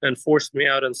and forced me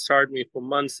out and starved me for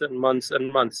months and months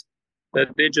and months.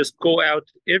 That they just go out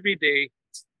every day,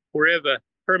 forever,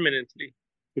 permanently,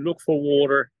 to look for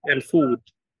water and food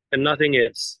and nothing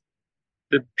else.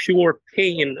 The pure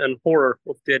pain and horror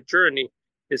of their journey,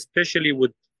 especially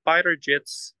with fighter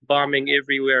jets bombing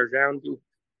everywhere around you,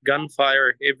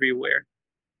 gunfire everywhere,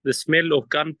 the smell of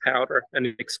gunpowder and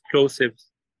explosives,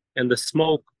 and the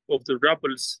smoke of the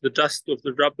rubbles, the dust of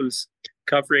the rubbles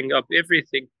covering up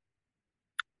everything.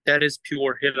 That is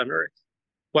pure hell on earth,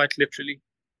 quite literally.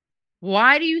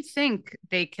 Why do you think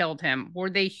they killed him?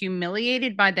 Were they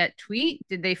humiliated by that tweet?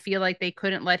 Did they feel like they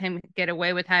couldn't let him get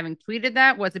away with having tweeted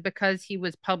that? Was it because he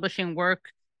was publishing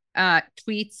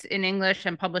tweets in English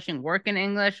and publishing work in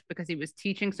English because he was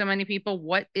teaching so many people?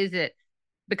 What is it?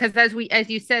 Because as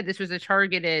you said, this was a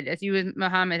targeted, as you and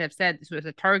Mohammed have said, this was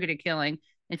a targeted killing.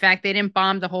 In fact, they didn't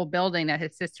bomb the whole building that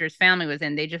his sister's family was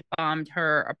in. They just bombed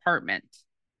her apartment.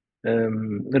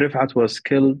 Refaat was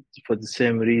killed for the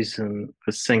same reason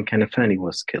Ghassan Kanafani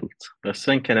was killed.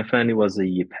 Ghassan Kanafani was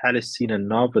a Palestinian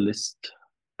novelist,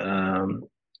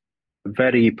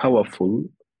 very powerful,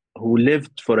 who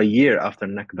lived for a year after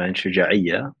Nakba in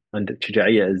Shuja'iyya, and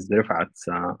Shuja'iyya is Refaat's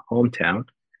hometown.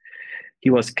 He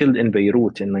was killed in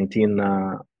Beirut in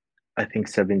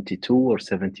 1972 or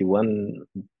 71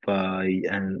 by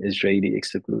an Israeli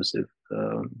exclusive.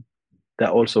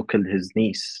 That also killed his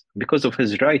niece because of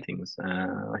his writings.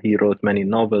 He wrote many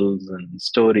novels and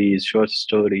stories, short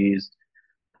stories,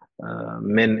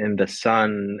 Men in the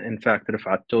Sun. In fact,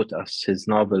 Refaat taught us his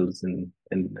novels in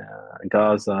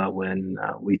Gaza when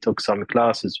we took some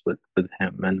classes with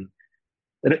him. And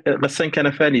Ghassan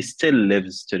Kanafani still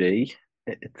lives today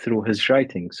through his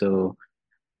writing. So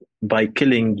by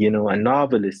killing, a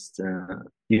novelist,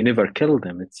 you never kill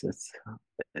them. It's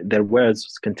their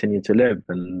words continue to live,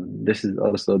 and this is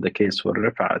also the case for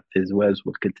Refaat. His words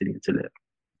will continue to live.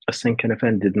 Ghassan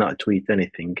Kanafani did not tweet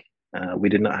anything. We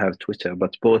did not have Twitter,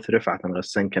 but both Refaat and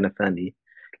Ghassan Kanafani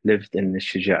lived in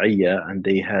Shuja'iyya, and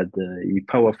they had a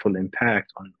powerful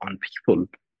impact on people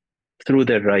through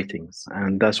their writings,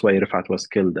 and that's why Refaat was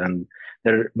killed. And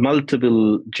there are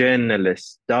multiple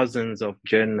journalists, dozens of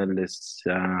journalists,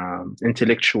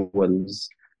 intellectuals,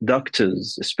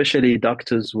 doctors, especially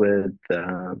doctors with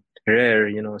rare,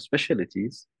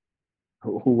 specialties,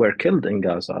 who were killed in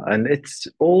Gaza. And it's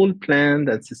all planned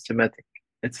and systematic.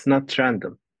 It's not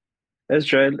random.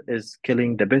 Israel is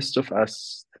killing the best of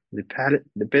us, the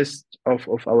best of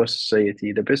our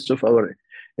society, the best of our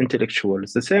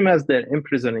intellectuals, the same as they're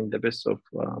imprisoning the best of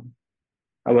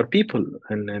our people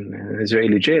in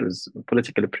Israeli jails,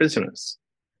 political prisoners.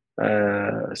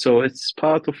 So it's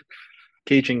part of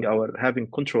having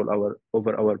control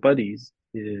over our bodies,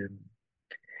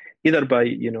 either by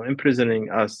imprisoning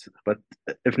us, but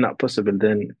if not possible,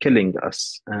 then killing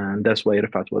us. And that's why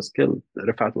Refaat was killed.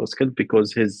 Refaat was killed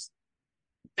because his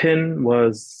pen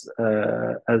was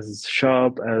as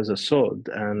sharp as a sword,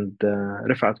 and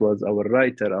Refaat was our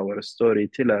writer, our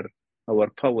storyteller,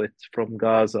 our poet from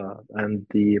Gaza, and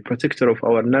the protector of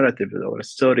our narrative, our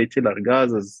storyteller,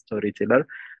 Gaza's storyteller.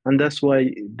 And that's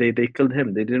why they killed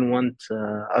him. They didn't want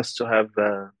us to have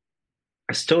a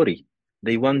story.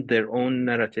 They want their own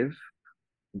narrative,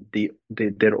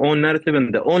 their own narrative,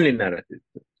 and the only narrative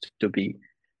to be.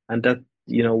 And that,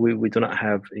 we do not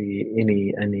have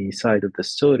any side of the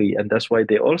story. And that's why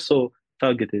they also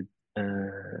targeted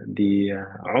the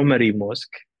Umari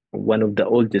Mosque, one of the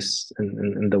oldest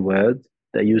in the world,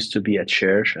 that used to be a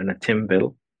church and a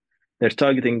temple. They're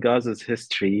targeting Gaza's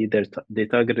history. They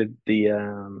targeted the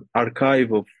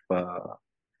archive of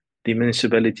the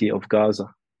municipality of Gaza.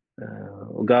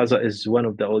 Gaza is one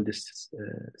of the oldest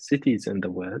cities in the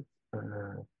world,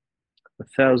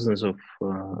 thousands of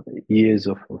years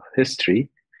of history.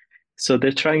 So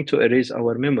they're trying to erase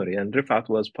our memory, and Refaat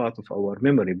was part of our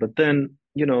memory. But then,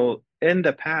 in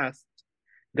the past,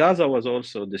 Gaza was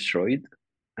also destroyed,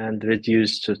 and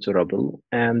reduced to rubble.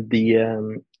 And the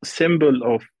symbol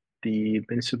of the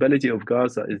municipality of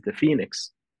Gaza is the phoenix,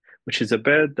 which is a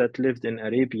bird that lived in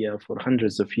Arabia for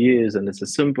hundreds of years, and it's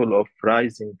a symbol of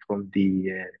rising from the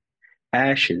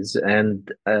ashes. And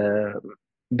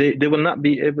they will not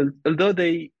be able, although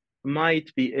they might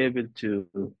be able to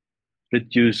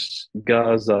reduce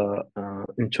Gaza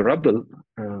into rubble,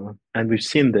 and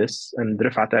we've seen this. And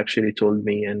Refaat actually told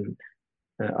me in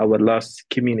our last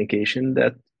communication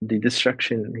that the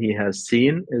destruction he has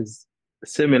seen is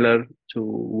similar to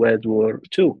World War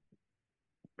II.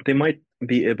 They might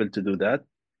be able to do that.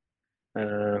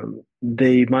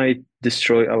 They might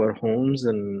destroy our homes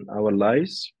and our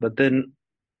lives, but then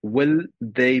will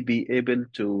they be able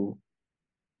to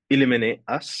eliminate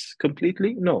us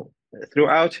completely? No.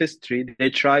 Throughout history, they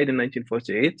tried in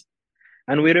 1948,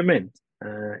 and we remained.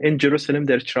 In Jerusalem,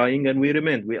 they're trying, and we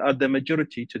remained. We are the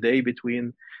majority today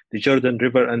between the Jordan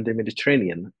River and the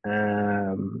Mediterranean.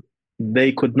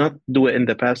 They could not do it in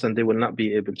the past, and they will not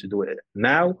be able to do it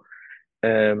now.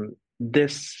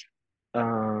 This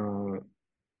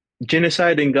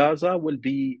genocide in Gaza will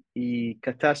be a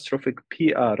catastrophic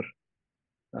PR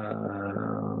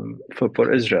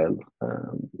for Israel.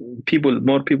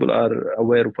 More people are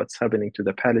aware of what's happening to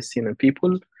the Palestinian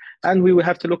people, and we will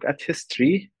have to look at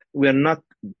history. We are not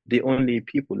the only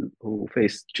people who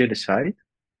face genocide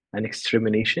and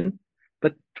extermination,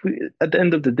 but at the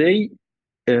end of the day,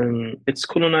 it's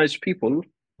colonized people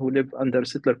who live under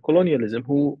settler colonialism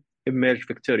who emerge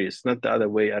victorious, not the other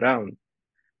way around.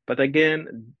 But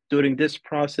again, during this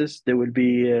process, there will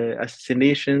be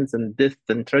assassinations and deaths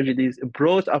and tragedies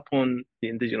brought upon the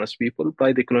indigenous people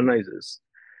by the colonizers.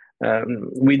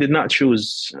 We did not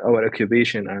choose our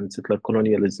occupation and settler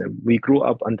colonialism. We grew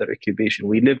up under occupation.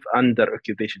 We live under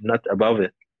occupation, not above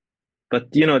it. But,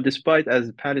 despite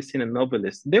as Palestinian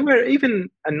novelists, they were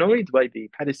even annoyed by the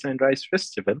Palestine Rice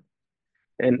Festival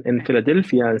in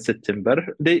Philadelphia in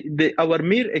September. Our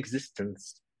mere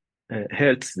existence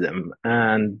hurts them.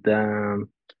 And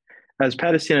as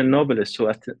Palestinian novelists,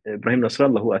 Ibrahim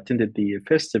Nasrallah, who attended the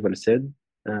festival, said,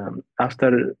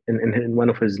 after in one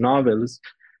of his novels,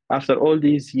 after all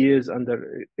these years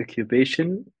under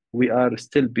occupation, we are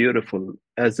still beautiful,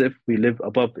 as if we live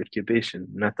above occupation,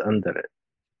 not under it.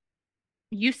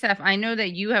 Youssef, I know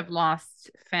that you have lost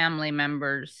family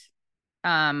members.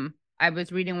 I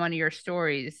was reading one of your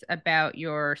stories about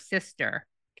your sister.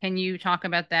 Can you talk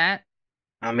about that?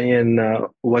 I mean,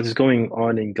 what's going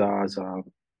on in Gaza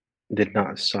did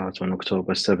not start on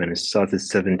October 7. It started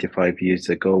 75 years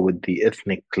ago with the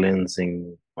ethnic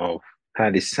cleansing of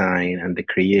Palestine and the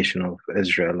creation of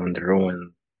Israel on the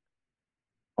ruin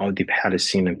of the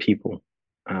Palestinian people.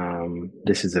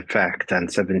 This is a fact, and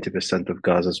 70% of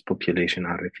Gaza's population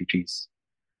are refugees.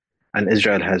 And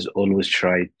Israel has always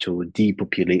tried to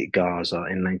depopulate Gaza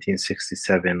in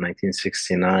 1967,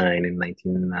 1969, in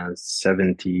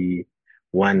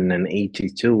 1971 and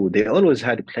 82. They always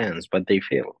had plans, but they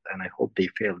failed. And I hope they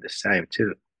fail this time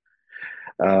too.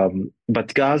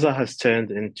 But Gaza has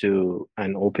turned into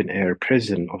an open-air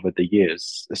prison over the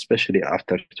years, especially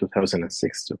after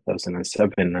 2006,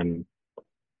 2007, and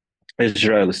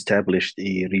Israel established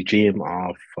a regime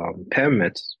of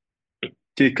permits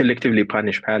to collectively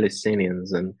punish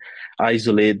Palestinians and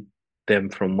isolate them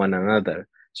from one another.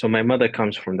 So my mother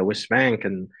comes from the West Bank,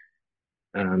 and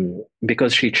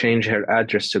because she changed her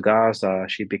address to Gaza,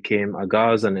 she became a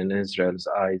Gazan in Israel's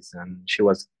eyes, and she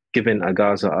was given a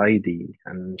Gaza ID,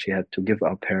 and she had to give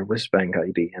up her West Bank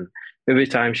ID. And every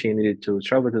time she needed to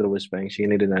travel to the West Bank, she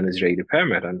needed an Israeli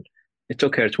permit, and it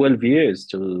took her 12 years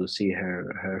to see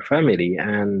her family.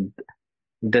 And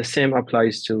the same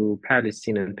applies to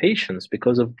Palestinian patients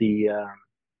because of the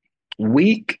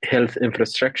weak health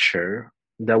infrastructure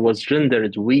that was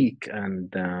rendered weak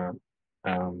and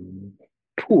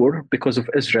poor because of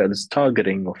Israel's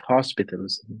targeting of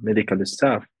hospitals, medical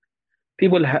staff.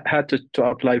 People had to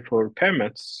apply for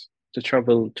permits to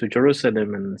travel to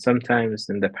Jerusalem and sometimes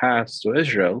in the past to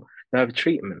Israel to have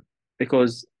treatment,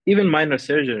 because even minor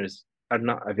surgeries are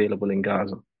not available in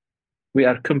Gaza. We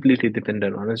are completely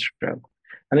dependent on Israel.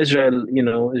 And Israel,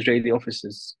 Israeli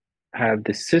offices have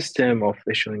this system of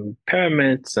issuing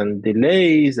permits and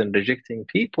delays and rejecting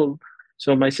people.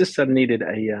 So my sister needed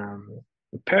a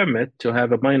permit to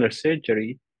have a minor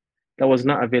surgery that was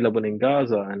not available in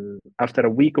Gaza. And after a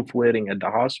week of waiting at the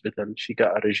hospital, she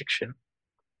got a rejection.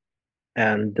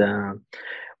 And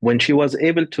when she was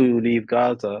able to leave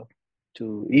Gaza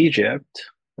to Egypt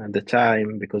at the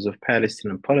time, because of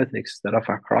Palestinian politics, the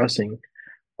Rafah crossing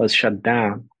was shut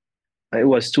down. It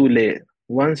was too late.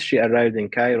 Once she arrived in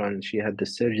Cairo and she had the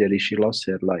surgery, she lost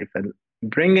her life. And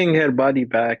bringing her body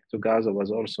back to Gaza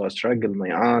was also a struggle.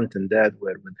 My aunt and dad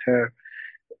were with her.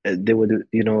 They would,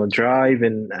 drive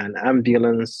in an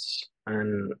ambulance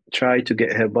and try to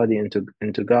get her body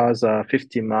into Gaza,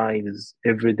 50 miles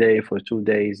every day for 2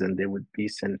 days, and they would be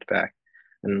sent back.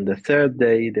 And the third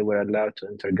day, they were allowed to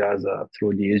enter Gaza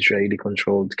through the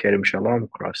Israeli-controlled Kerem Shalom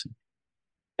crossing.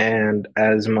 And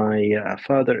as my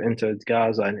father entered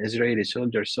Gaza, an Israeli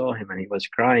soldier saw him and he was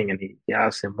crying, and he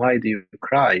asked him, "Why do you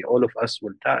cry? All of us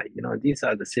will die." These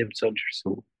are the same soldiers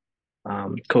who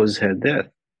caused her death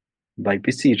by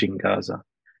besieging Gaza.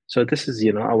 So this is,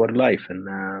 our life. And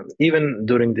even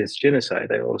during this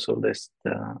genocide, I also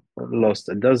lost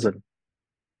a dozen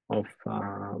of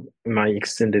my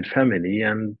extended family.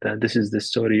 And this is the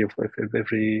story of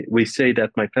every. We say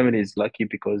that my family is lucky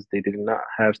because they did not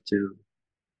have to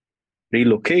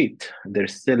relocate. They're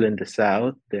still in the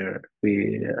south. They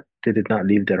did not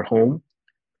leave their home.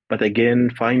 But again,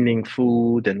 finding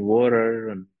food and water.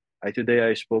 And today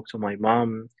I spoke to my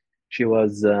mom. She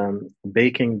was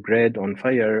baking bread on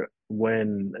fire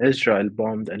when Israel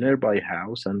bombed a nearby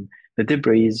house, and the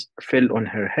debris fell on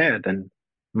her head. And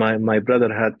my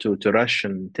brother had to rush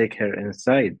and take her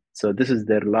inside. So this is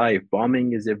their life.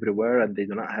 Bombing is everywhere, and they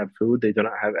do not have food. They do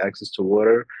not have access to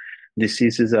water.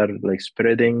 Diseases are like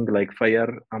spreading like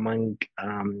fire among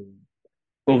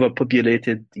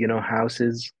overpopulated,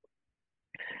 houses,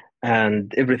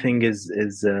 and everything is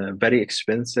very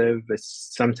expensive.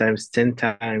 It's sometimes 10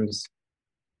 times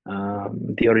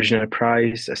the original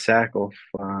price. A sack of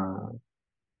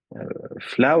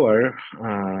flour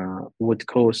would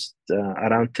cost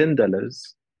around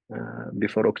 $10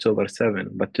 before October 7.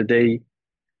 But today,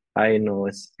 I know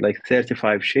it's like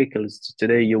 35 shekels.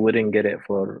 Today, you wouldn't get it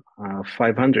for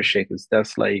 500 shekels.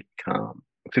 That's like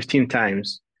 15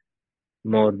 times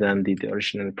more than the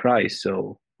original price.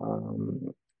 So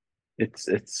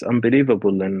it's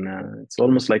unbelievable, and it's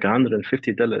almost like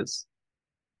 $150.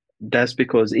 That's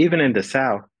because even in the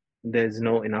South, there's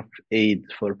no enough aid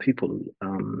for people,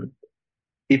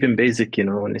 even basic,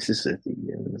 necessity.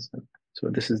 And so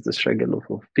this is the struggle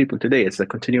of people today. It's a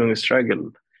continuing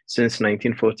struggle since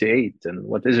 1948, and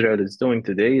what Israel is doing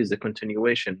today is a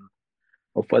continuation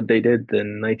of what they did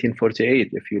in 1948.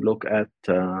 If you look at,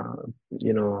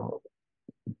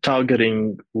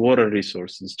 targeting water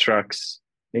resources trucks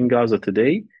in Gaza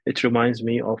today, it reminds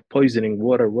me of poisoning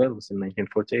water wells in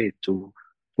 1948 to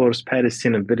force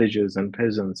Palestinian villagers and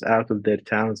peasants out of their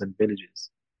towns and villages.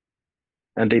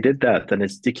 And they did that, and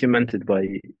it's documented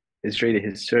by Israeli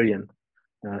historian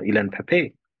Ilan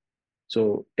Pape.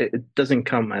 So it doesn't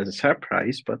come as a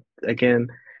surprise, but again,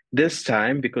 this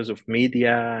time, because of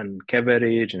media and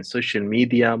coverage and social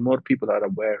media, more people are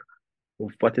aware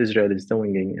of what Israel is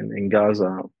doing in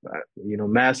Gaza.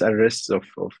 Mass arrests of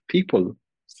people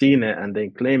seeing it, and they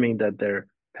claiming that they're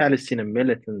Palestinian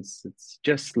militants. It's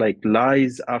just like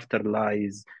lies after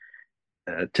lies.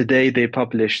 Today they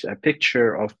published a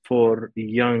picture of 4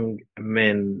 young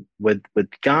men with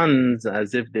guns,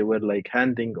 as if they were like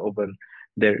handing over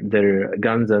their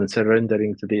guns and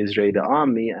surrendering to the Israeli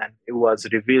army. And it was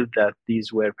revealed that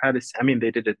these were Palestinians. I mean,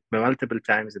 they did it multiple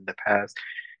times in the past.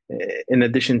 In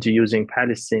addition to using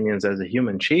Palestinians as a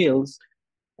human shields,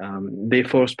 they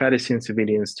forced Palestinian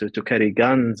civilians to carry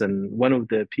guns. And one of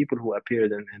the people who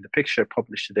appeared in the picture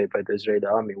published today by the Israeli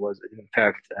army was, in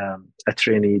fact, a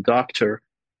trainee doctor.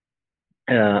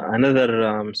 Another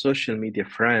social media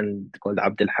friend called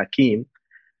Abdul Hakim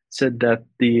said that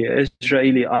the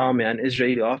Israeli army, an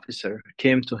Israeli officer,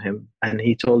 came to him and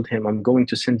he told him, "I'm going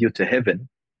to send you to heaven.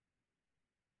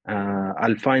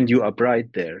 I'll find you a bride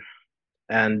there."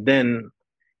 And then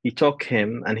he took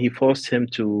him and he forced him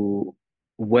to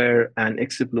wear an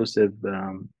explosive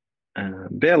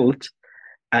belt,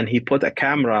 and he put a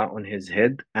camera on his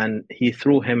head and he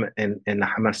threw him in a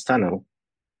Hamas tunnel,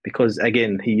 because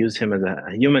again, he used him as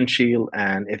a human shield.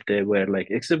 And if they were like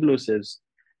explosives,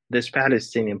 this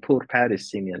poor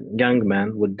Palestinian young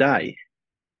man would die.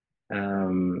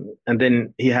 And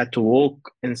then he had to walk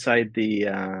inside the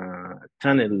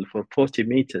tunnel for 40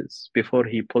 meters before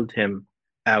he pulled him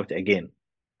out again.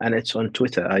 And it's on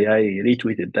Twitter. I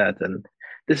retweeted that. And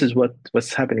this is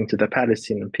what's happening to the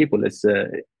Palestinian people. It's a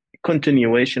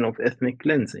continuation of ethnic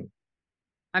cleansing.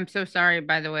 I'm so sorry,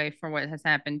 by the way, for what has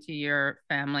happened to your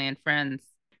family and friends.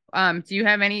 Do you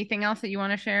have anything else that you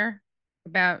want to share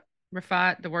about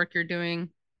Refaat, the work you're doing?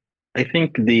 I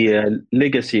think the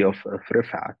legacy of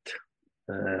Refaat,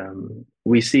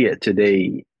 we see it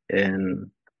today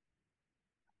in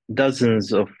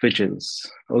dozens of vigils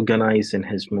organized in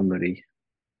his memory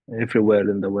everywhere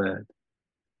in the world,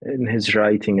 in his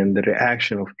writing and the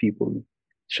reaction of people,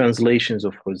 translations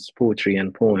of his poetry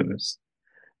and poems.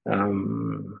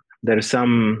 There are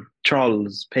some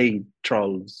trolls, paid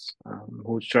trolls,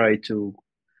 who try to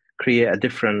create a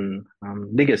different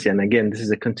legacy. And again, this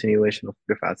is a continuation of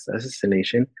Refaat's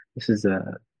assassination. This is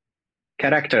a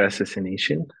character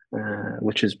assassination,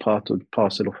 which is part and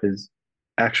parcel of his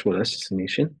actual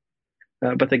assassination.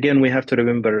 But again, we have to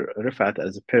remember Refaat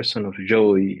as a person of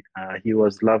joy. He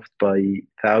was loved by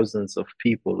thousands of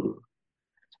people,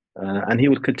 and he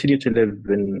will continue to live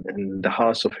in the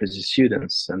hearts of his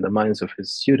students and the minds of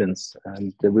his students.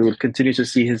 And we will continue to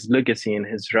see his legacy in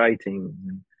his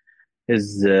writing,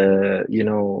 his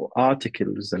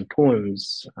articles and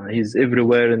poems. He's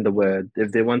everywhere in the world.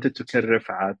 If they wanted to kill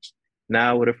Refaat,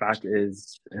 now Refaat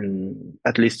is in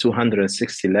at least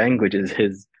 260 languages.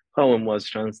 His poem was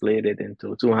translated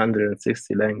into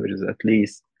 260 languages at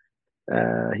least.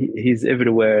 He's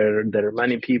everywhere. There are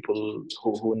many people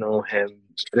who know him.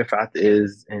 Refaat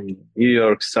is in New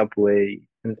York subway,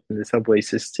 in the subway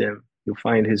system. You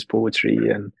find his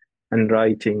poetry and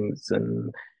writings,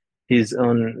 and he's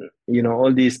on,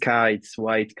 all these kites,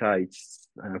 white kites,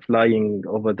 flying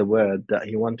over the world that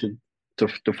he wanted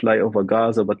to fly over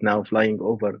Gaza, but now flying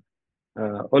over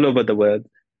all over the world.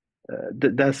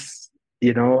 That's,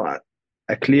 a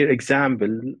clear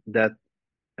example that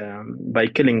by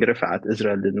killing Refaat,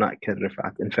 Israel did not kill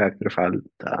Refaat. In fact, Refaat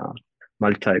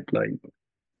multiplied.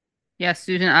 Yes,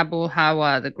 Susan Abu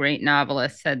Hawa, the great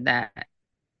novelist, said that.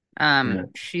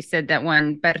 She said that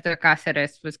when Berta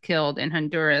Cáceres was killed in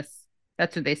Honduras,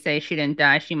 that's what they say. She didn't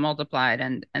die, she multiplied.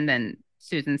 And then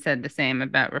Susan said the same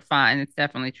about Refaat, and it's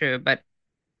definitely true. But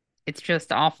it's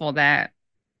just awful that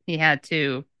he had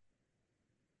to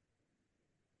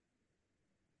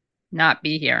not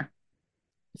be here.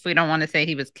 If we don't want to say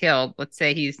he was killed, let's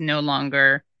say he's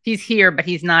here, but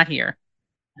he's not here.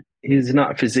 He's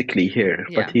not physically here,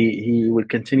 Yeah. but he will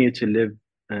continue to live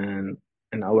in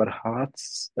our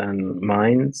hearts and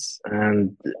minds,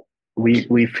 and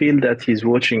we feel that he's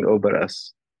watching over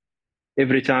us.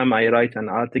 Every time I write an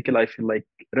article, I feel like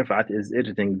Refaat is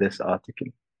editing this article.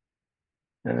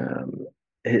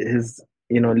 His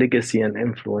legacy and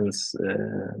influence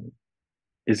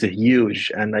is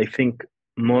huge, and I think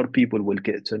more people will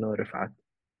get to know Refaat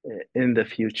in the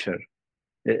future.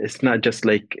 It's not just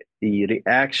like the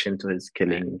reaction to his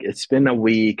killing. It's been a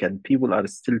week and people are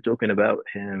still talking about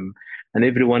him, and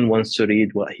everyone wants to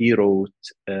read what he wrote.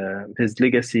 His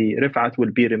legacy, Refaat,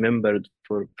 will be remembered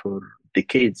for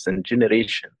decades and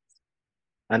generations.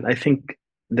 And I think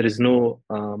there is no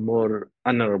more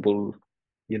honorable,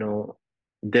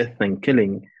 death and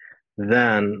killing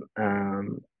than,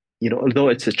 although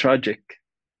it's a tragic,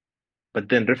 but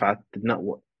then Refaat did not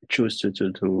choose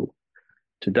to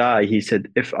die. He said,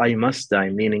 if I must die,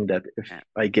 meaning that if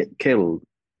I get killed.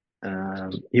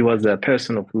 He was a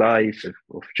person of life,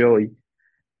 of joy.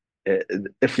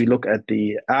 If we look at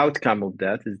the outcome of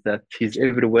that, is that he's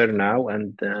everywhere now.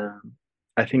 And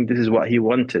I think this is what he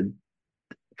wanted,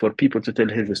 for people to tell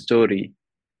his story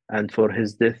and for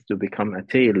his death to become a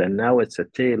tale. And now it's a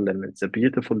tale, and it's a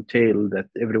beautiful tale that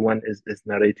everyone is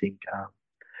narrating.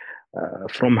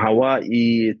 From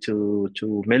Hawaii to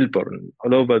Melbourne,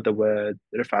 all over the world,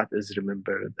 Refaat is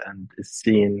remembered and is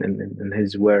seen in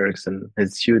his works and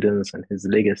his students and his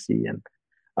legacy. And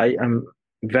I am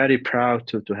very proud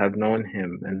to have known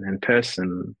him in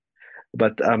person,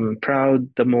 but I'm proud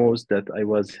the most that I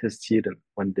was his student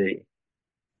one day.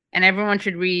 And everyone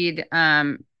should read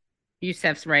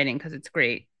Youssef's writing because it's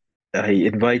great. I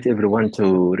invite everyone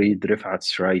to read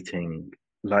Refaat's writing,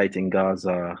 Light in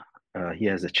Gaza. He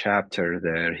has a chapter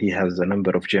there. He has a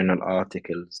number of journal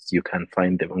articles. You can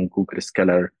find them on Google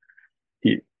Scholar.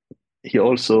 He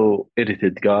also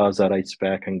edited Gaza Writes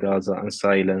Back and Gaza in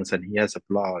Silence, and he has a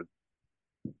blog.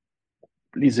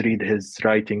 Please read his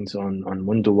writings on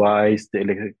Munduwais,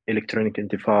 the Electronic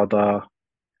Intifada,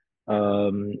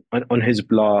 on his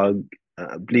blog.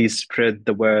 Please spread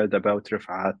the word about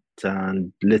Refaat,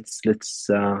 and let's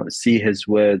see his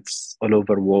words all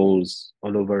over walls,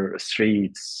 all over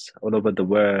streets, all over the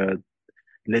world.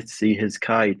 Let's see his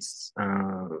kites,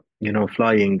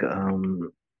 flying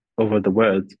over the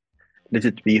world. Let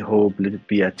it be hope. Let it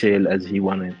be a tale as he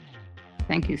wanted.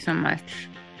 Thank you so much.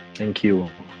 Thank you.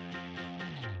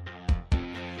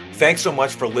 Thanks so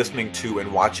much for listening to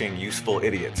and watching Useful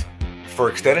Idiots. For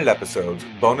extended episodes,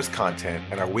 bonus content,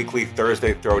 and our weekly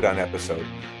Thursday Throwdown episode,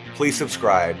 please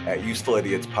subscribe at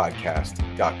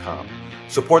usefulidiots.podcast.com.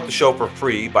 Support the show for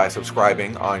free by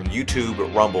subscribing on YouTube,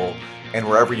 Rumble, and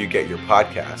wherever you get your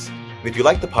podcasts. And if you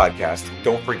like the podcast,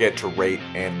 don't forget to rate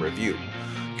and review.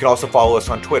 You can also follow us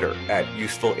on Twitter at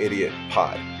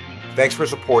UsefulIdiotPod. Thanks for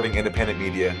supporting independent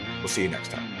media. We'll see you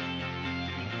next time.